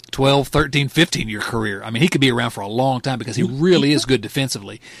 12, 13, 15-year career. He could be around for a long time because he really is good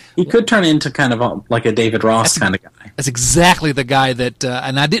defensively. He could turn into kind of like a David Ross kind of guy. That's exactly the guy that,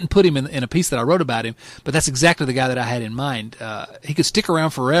 and I didn't put him in a piece that I wrote about him, but that's exactly the guy that I had in mind. He could stick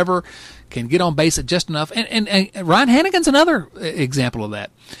around forever, can get on base at just enough, and Ryan Hannigan's another example of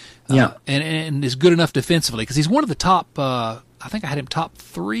that. Yeah, and is good enough defensively because he's one of the top. I think I had him top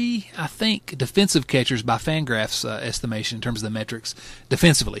 3, defensive catchers by Fangraphs estimation in terms of the metrics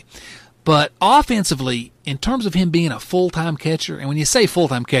defensively. But offensively, in terms of him being a full-time catcher, and when you say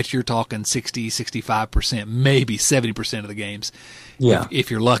full-time catcher, you're talking 60, 65%, maybe 70% of the games. Yeah.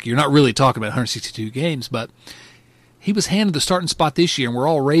 If you're lucky. You're not really talking about 162 games, but he was handed the starting spot this year, and we're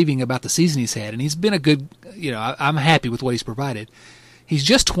all raving about the season he's had, and he's been a good, I'm happy with what he's provided. He's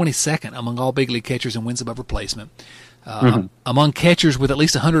just 22nd among all big league catchers in wins above replacement. Among catchers with at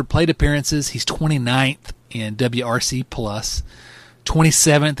least 100 plate appearances, he's 29th in WRC+,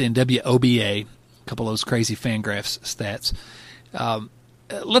 27th in WOBA, a couple of those crazy Fangraphs stats.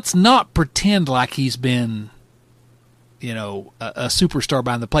 Let's not pretend like he's been, a superstar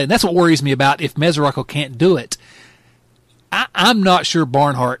behind the plate. And that's what worries me about if Mesoraco can't do it. I'm not sure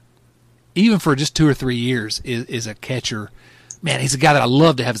Barnhart even for just 2 or 3 years, is a catcher. Man, he's a guy that I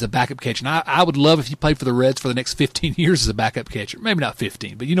love to have as a backup catcher. And I would love if he played for the Reds for the next 15 years as a backup catcher. Maybe not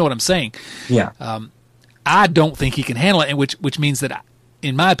 15, but you know what I'm saying. Yeah. I don't think he can handle it, and which means that,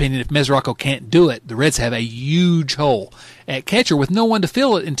 in my opinion, if Mesoraco can't do it, the Reds have a huge hole at catcher with no one to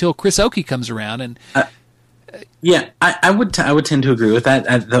fill it until Chris Oakey comes around. And yeah, I would tend to agree with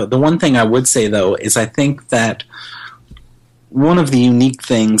that. The one thing I would say, though, is I think that one of the unique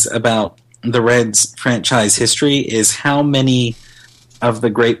things about the Reds franchise history is how many of the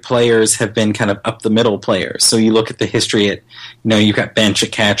great players have been kind of up the middle players. So you look at the history at, you've got Bench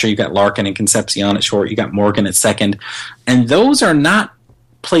at catcher, you've got Larkin and Concepcion at short, you got Morgan at second, and those are not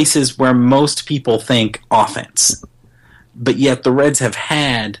places where most people think offense. But yet the Reds have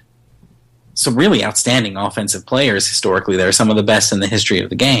had some really outstanding offensive players historically. They're some of the best in the history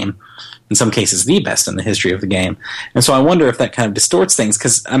of the game. In some cases, the best in the history of the game. And so I wonder if that kind of distorts things.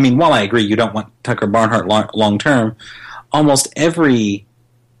 Because, while I agree you don't want Tucker Barnhart long term, almost every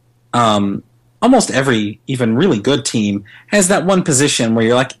even really good team has that one position where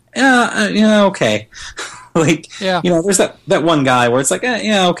you're like, okay. There's that one guy where it's like,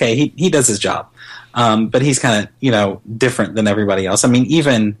 okay, he does his job. But he's kind of, different than everybody else.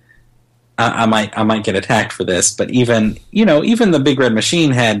 Even I might get attacked for this, but even the Big Red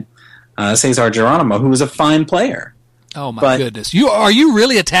Machine had Cesar Geronimo, who was a fine player. Oh my goodness! Are you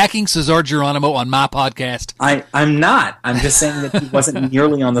really attacking Cesar Geronimo on my podcast? I'm not. I'm just saying that he wasn't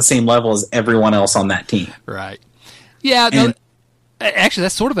nearly on the same level as everyone else on that team. Right. Yeah. Actually,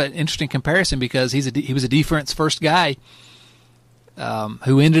 that's sort of an interesting comparison because he was a defense first guy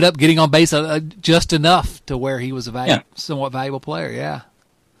who ended up getting on base just enough to where he was a somewhat valuable player. Yeah.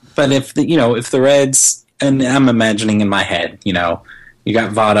 But if the Reds, and I'm imagining in my head, you got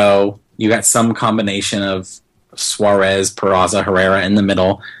Votto, you got some combination of Suarez, Peraza, Herrera in the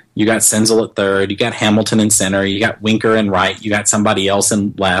middle, you got Senzel at third, you got Hamilton in center, you got Winker in right, you got somebody else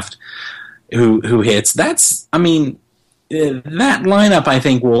in left who hits. That's, that lineup, I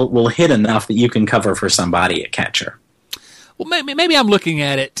think, will hit enough that you can cover for somebody at catcher. Well, maybe I'm looking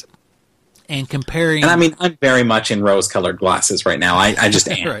at it and comparing. And I'm very much in rose-colored glasses right now. I just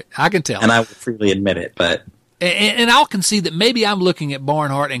am. Right, I can tell. And I will freely admit it. But and I'll concede that maybe I'm looking at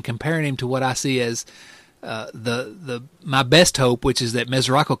Barnhart and comparing him to what I see as my best hope, which is that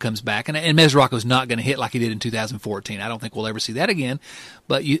Mesoraco comes back, and Mesoraco's not going to hit like he did in 2014. I don't think we'll ever see that again.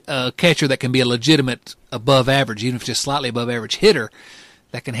 But a catcher that can be a legitimate above average, even if just slightly above average hitter,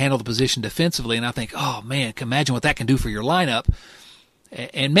 that can handle the position defensively. And I think, oh man, imagine what that can do for your lineup.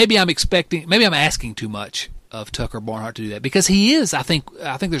 And maybe I'm asking too much of Tucker Barnhart to do that, because he is. I think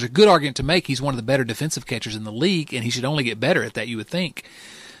there's a good argument to make. He's one of the better defensive catchers in the league, and he should only get better at that. You would think.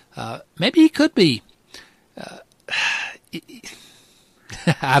 Maybe he could be.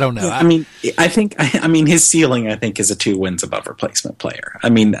 I don't know. I think his ceiling, I think, is a 2 wins above replacement player.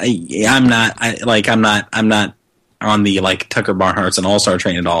 I'm not on the Tucker Barnhart's an all-star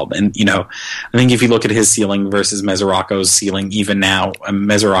train at all. And, I think if you look at his ceiling versus Mesoraco's ceiling, even now,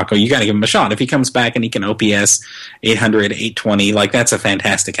 Mesoraco, you got to give him a shot. If he comes back and he can OPS 800, 820, that's a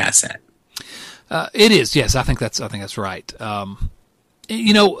fantastic asset. It is. Yes, I think that's right.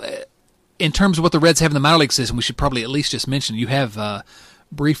 In terms of what the Reds have in the minor league system, we should probably at least just mention, you have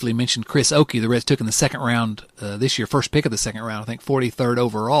briefly mentioned Chris Oakey. The Reds took in the second round this year, first pick of the second round, I think 43rd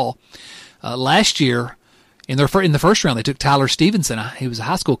overall. Last year, in the first round, they took Tyler Stevenson. He was a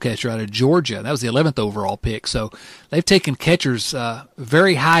high school catcher out of Georgia. That was the 11th overall pick. So they've taken catchers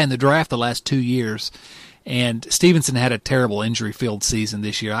very high in the draft the last 2 years. And Stevenson had a terrible injury-filled season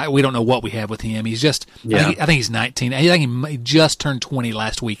this year. We don't know what we have with him. He's just, I think he's 19. I think he just turned 20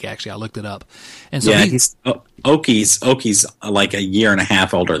 last week, actually. I looked it up. And so Oakey's like a year and a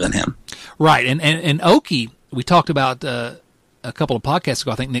half older than him. Right. And Oakey, we talked about a couple of podcasts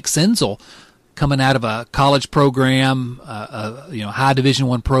ago, I think Nick Senzel, coming out of a college program, high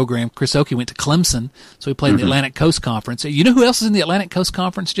Division I program. Chris Oakey went to Clemson, so he played in the Atlantic Coast Conference. You know who else is in the Atlantic Coast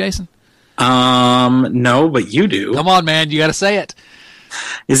Conference, Jason? No, but you do. Come on, man, you got to say it.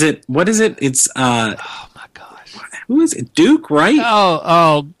 What is it? It's oh my gosh, who is it? Duke, right?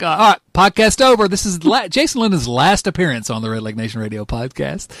 Oh God! All right, podcast over. This is Jason Linden's last appearance on the Red Leg Nation Radio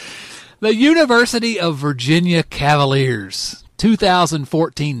podcast. The University of Virginia Cavaliers,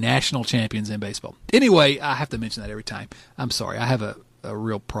 2014 national champions in baseball. Anyway, I have to mention that every time. I'm sorry, I have a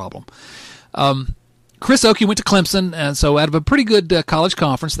real problem. Chris Oakey went to Clemson, and so out of a pretty good college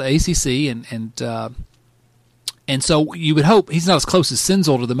conference, the ACC, and so you would hope he's not as close as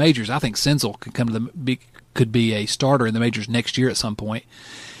Senzel to the majors. I think Senzel could be a starter in the majors next year at some point.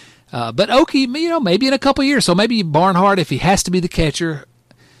 But Oakey, maybe in a couple of years. So maybe Barnhart, if he has to be the catcher,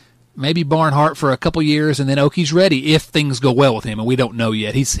 maybe Barnhart for a couple years, and then Oakey's ready if things go well with him, and we don't know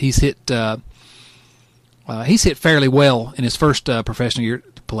yet. He's hit fairly well in his first professional year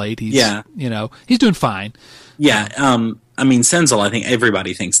played. He's doing fine. Yeah, I mean Senzel. I think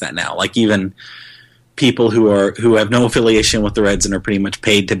everybody thinks that now. Like even people who have no affiliation with the Reds and are pretty much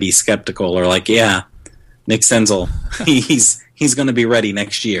paid to be skeptical are like, yeah, Nick Senzel, he's going to be ready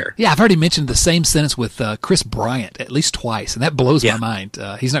next year. Yeah, I've already mentioned the same sentence with Chris Bryant at least twice, and that blows my mind.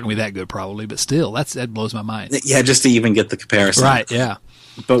 He's not going to be that good probably, but still, that blows my mind. Yeah, just to even get the comparison. Right, yeah.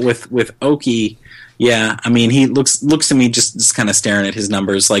 But with Oakey, yeah, I mean, he looks to me just kind of staring at his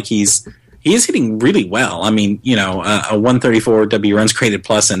numbers like he is hitting really well. I mean, a 134 W runs created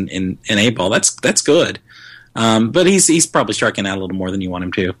plus in A-ball, that's good. But he's probably striking out a little more than you want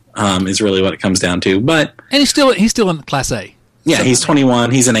him to. Is really what it comes down to. But he's still in Class A. Yeah, so, he's 21.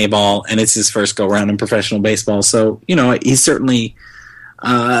 He's an A-ball, and it's his first go round in professional baseball. So he's certainly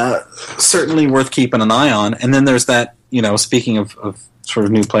worth keeping an eye on. And then there's that. Speaking of sort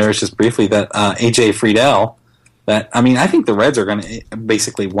of new players, just briefly, that AJ Friedel. That I think the Reds are going to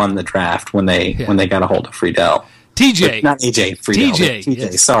basically won the draft when they got a hold of Friedel. TJ, not AJ Friedel. TJ,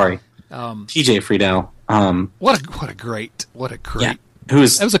 yes. Sorry, TJ Friedel. What a great. Yeah, that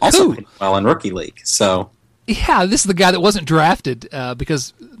was a also coup. Well in rookie league. So yeah, this is the guy that wasn't drafted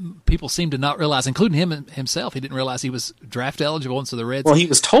because people seem to not realize, including him himself, he didn't realize he was draft eligible, and so the Reds. Well, he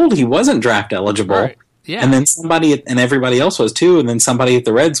was told he wasn't draft eligible. Right. Yeah. And then somebody, and everybody else was too, and then somebody at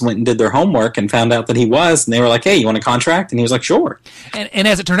the Reds went and did their homework and found out that he was, and they were like, hey, you want a contract? And he was like, sure. And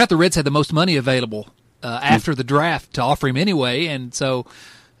as it turned out, the Reds had the most money available after the draft to offer him anyway, and so,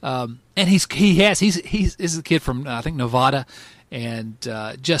 and he's a kid from, I think, Nevada, and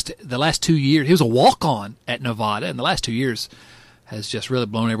just the last 2 years, he was a walk-on at Nevada, and the last 2 years has just really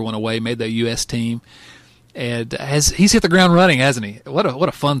blown everyone away, made the U.S. team, and he's hit the ground running, hasn't he? What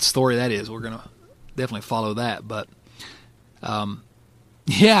a fun story that is. We're going to definitely follow that, but and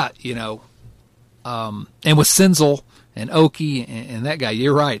with Senzel and Oakey and that guy,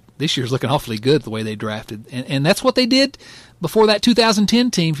 you're right. This year's looking awfully good the way they drafted, and that's what they did before that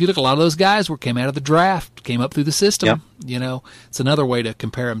 2010 team. If you look, a lot of those guys came out of the draft, came up through the system. Yep. It's another way to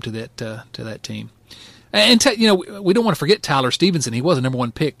compare them to that team. And we don't want to forget Tyler Stevenson. He was a number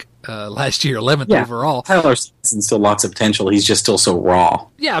one pick last year, 11th overall. Tyler Stevenson still lots of potential. He's just still so raw.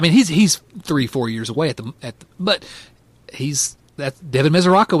 Yeah, I mean he's 3-4 years away but Devin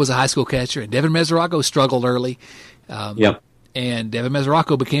Mesoraco was a high school catcher, and Devin Mesoraco struggled early. Yep. And Devin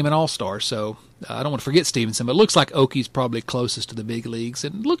Mesoraco became an all-star. So I don't want to forget Stevenson, but it looks like Oakey's probably closest to the big leagues,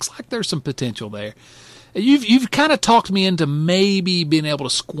 and it looks like there's some potential there. You've kind of talked me into maybe being able to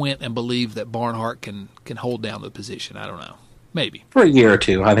squint and believe that Barnhart can hold down the position. I don't know. Maybe. For a year or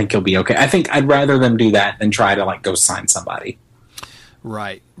two, I think he'll be okay. I think I'd rather them do that than try to go sign somebody.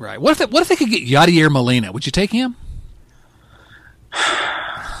 Right. What if they could get Yadier Molina? Would you take him?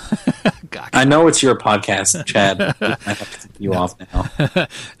 God. I know it's your podcast, Chad. I have to take you off now.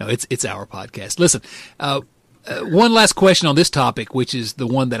 No, it's our podcast. Listen, one last question on this topic, which is the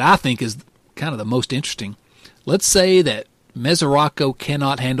one that I think is kind of the most interesting. Let's say that Mesoraco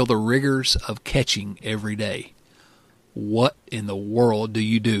cannot handle the rigors of catching every day. What in the world do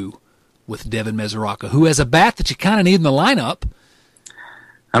you do with Devin Mesoraco, who has a bat that you kind of need in the lineup?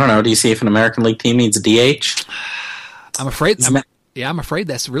 I don't know. Do you see if an American League team needs a DH? I'm afraid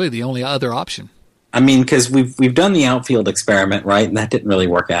that's really the only other option. I mean, because we've done the outfield experiment, right? And that didn't really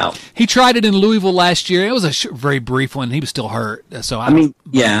work out. He tried it in Louisville last year. It was a very brief one. He was still hurt. So that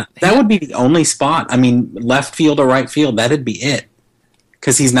would be the only spot. I mean, left field or right field, that'd be it.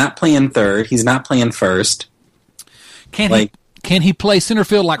 Because he's not playing third. He's not playing first. Can he play center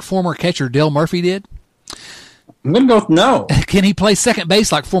field like former catcher Dale Murphy did? I'm going to go with no. Can he play second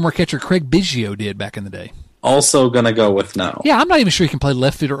base like former catcher Craig Biggio did back in the day? Also going to go with no. Yeah, I'm not even sure he can play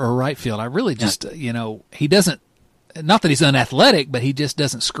left field or right field. I really just, he doesn't, not that he's unathletic, but he just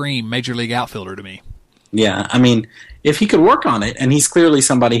doesn't scream major league outfielder to me. Yeah, I mean, if he could work on it, and he's clearly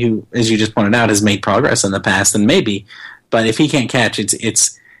somebody who, as you just pointed out, has made progress in the past, then maybe. But if he can't catch,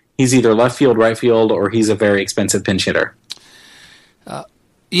 he's either left field, right field, or he's a very expensive pinch hitter.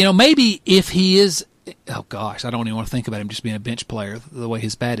 Maybe if he is, oh gosh, I don't even want to think about him just being a bench player the way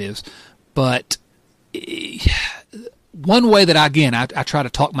his bat is. But one way that I try to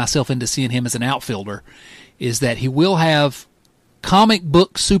talk myself into seeing him as an outfielder is that he will have comic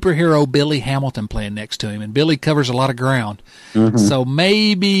book superhero Billy Hamilton playing next to him, and Billy covers a lot of ground. Mm-hmm. So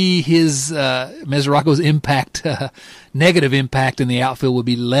maybe his Mesoraco's impact, negative impact in the outfield would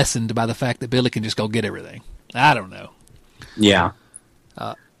be lessened by the fact that Billy can just go get everything. I don't know. Yeah.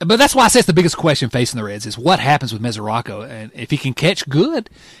 But that's why I say it's the biggest question facing the Reds is what happens with Mesoraco. And if he can catch, good.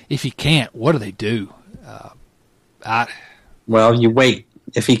 If he can't, what do they do? Well, you wait.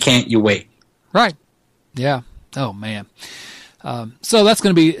 If he can't, you wait. Right. Yeah. Oh, man. So that's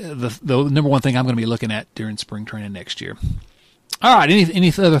going to be the number one thing I'm going to be looking at during spring training next year. All right. Any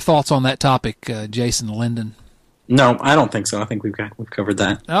other thoughts on that topic, Jason Linden? No, I don't think so. I think we've covered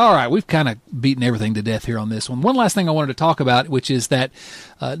that. All right. We've kind of beaten everything to death here on this one. One last thing I wanted to talk about, which is that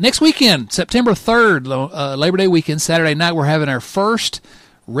next weekend, September 3rd, Labor Day weekend, Saturday night, we're having our first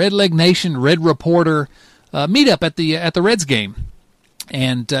Red Leg Nation Red Reporter meetup at the Reds game.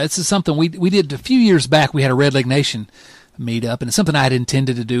 And this is something we did a few years back. We had a Red Leg Nation meetup, and it's something I had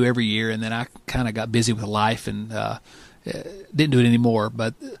intended to do every year, and then I kind of got busy with life and didn't do it anymore.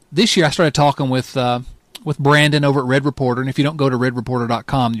 But this year I started talking with Brandon over at Red Reporter, and if you don't go to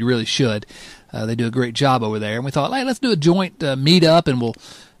redreporter.com, you really should. They do a great job over there. And we thought, hey, let's do a joint meetup, and we'll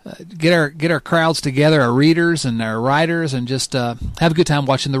get our crowds together, our readers and our writers, and just have a good time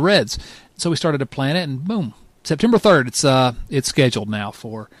watching the Reds. So we started to plan it, and boom, September 3rd, it's scheduled now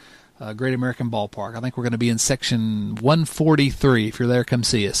for Great American Ballpark. I think we're going to be in section 143. If you're there, come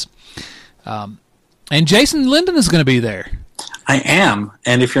see us. And Jason Linden is going to be there. I am,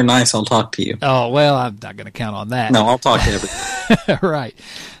 and if you're nice, I'll talk to you. Oh, well, I'm not going to count on that. No, I'll talk to everybody. Right.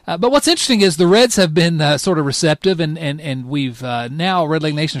 But what's interesting is the Reds have been sort of receptive, and we've now, Red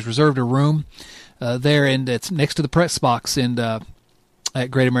Leg Nation has reserved a room there, and it's next to the press box at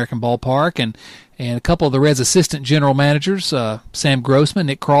Great American Ballpark, and a couple of the Reds' assistant general managers, Sam Grossman,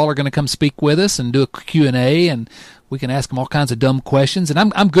 Nick Krall, are going to come speak with us and do a Q&A, and we can ask them all kinds of dumb questions.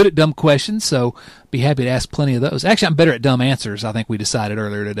 And I'm good at dumb questions, so be happy to ask plenty of those. Actually, I'm better at dumb answers, I think we decided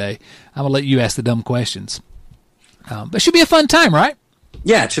earlier today. I'm going to let you ask the dumb questions. But it should be a fun time, right?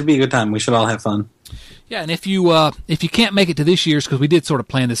 Yeah, it should be a good time. We should all have fun. Yeah, and if you can't make it to this year's, because we did sort of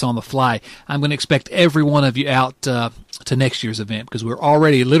plan this on the fly, I'm going to expect every one of you out to next year's event, because we're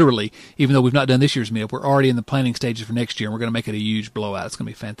already literally, even though we've not done this year's meetup, we're already in the planning stages for next year, and we're going to make it a huge blowout. It's going to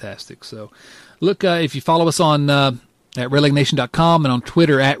be fantastic. So look, if you follow us on at redlegnation.com and on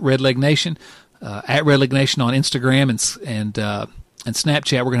Twitter at redlegnation, at redlegnation on Instagram and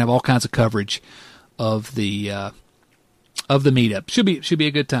Snapchat, we're going to have all kinds of coverage of the meetup. Should be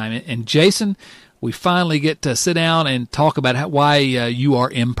a good time. And Jason, we finally get to sit down and talk about why you are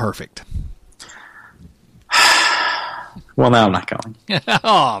imperfect. Well, now I'm not going.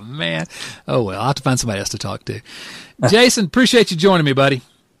 Oh, man. Oh, well, I'll have to find somebody else to talk to. Jason, appreciate you joining me, buddy.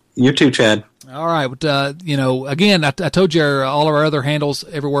 You too, Chad. All right. But, again, I told you all of our other handles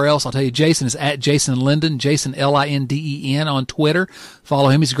everywhere else. I'll tell you, Jason is at Jason Linden, Jason Linden on Twitter. Follow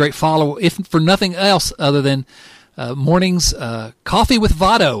him. He's a great follower, if for nothing else other than mornings coffee with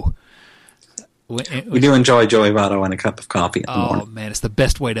Votto. We do enjoy Joey Votto and a cup of coffee in the morning. Oh, man, it's the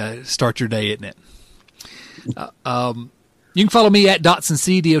best way to start your day, isn't it? You can follow me at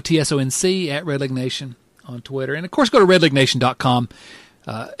DotsonC, DOTSONC, at Red Leg Nation on Twitter. And, of course, go to redlegnation.com.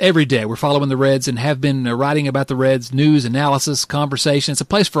 Every day we're following the Reds and have been writing about the Reds, news, analysis, conversation. It's a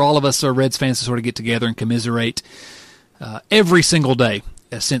place for all of us Reds fans to sort of get together and commiserate every single day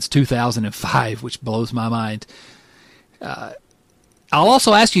since 2005, which blows my mind. I'll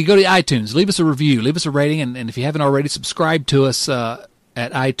also ask you to go to iTunes, leave us a review, leave us a rating, and if you haven't already, subscribe to us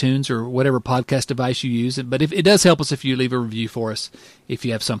at iTunes or whatever podcast device you use. But it does help us if you leave a review for us if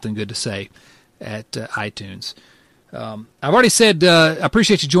you have something good to say at iTunes. I've already said I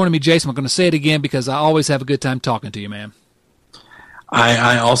appreciate you joining me, Jason. I'm going to say it again because I always have a good time talking to you, man.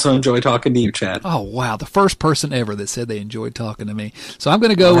 I also enjoy talking to you, Chad. Oh, wow. The first person ever that said they enjoyed talking to me. So I'm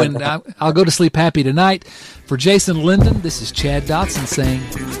going to go and I'll go to sleep happy tonight. For Jason Linden, this is Chad Dotson saying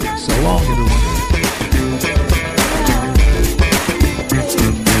so long, everyone.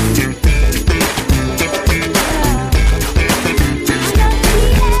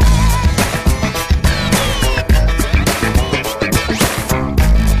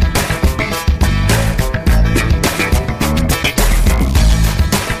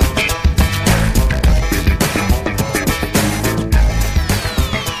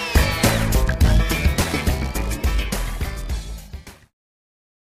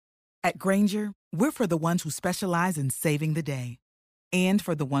 At Grainger, we're for the ones who specialize in saving the day and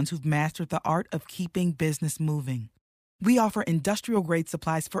for the ones who've mastered the art of keeping business moving. We offer industrial-grade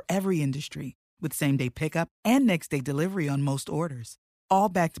supplies for every industry with same-day pickup and next-day delivery on most orders, all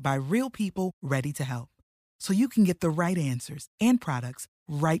backed by real people ready to help. So you can get the right answers and products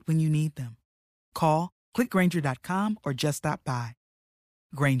right when you need them. Call, click Grainger.com, or just stop by.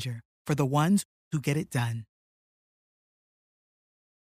 Grainger, for the ones who get it done.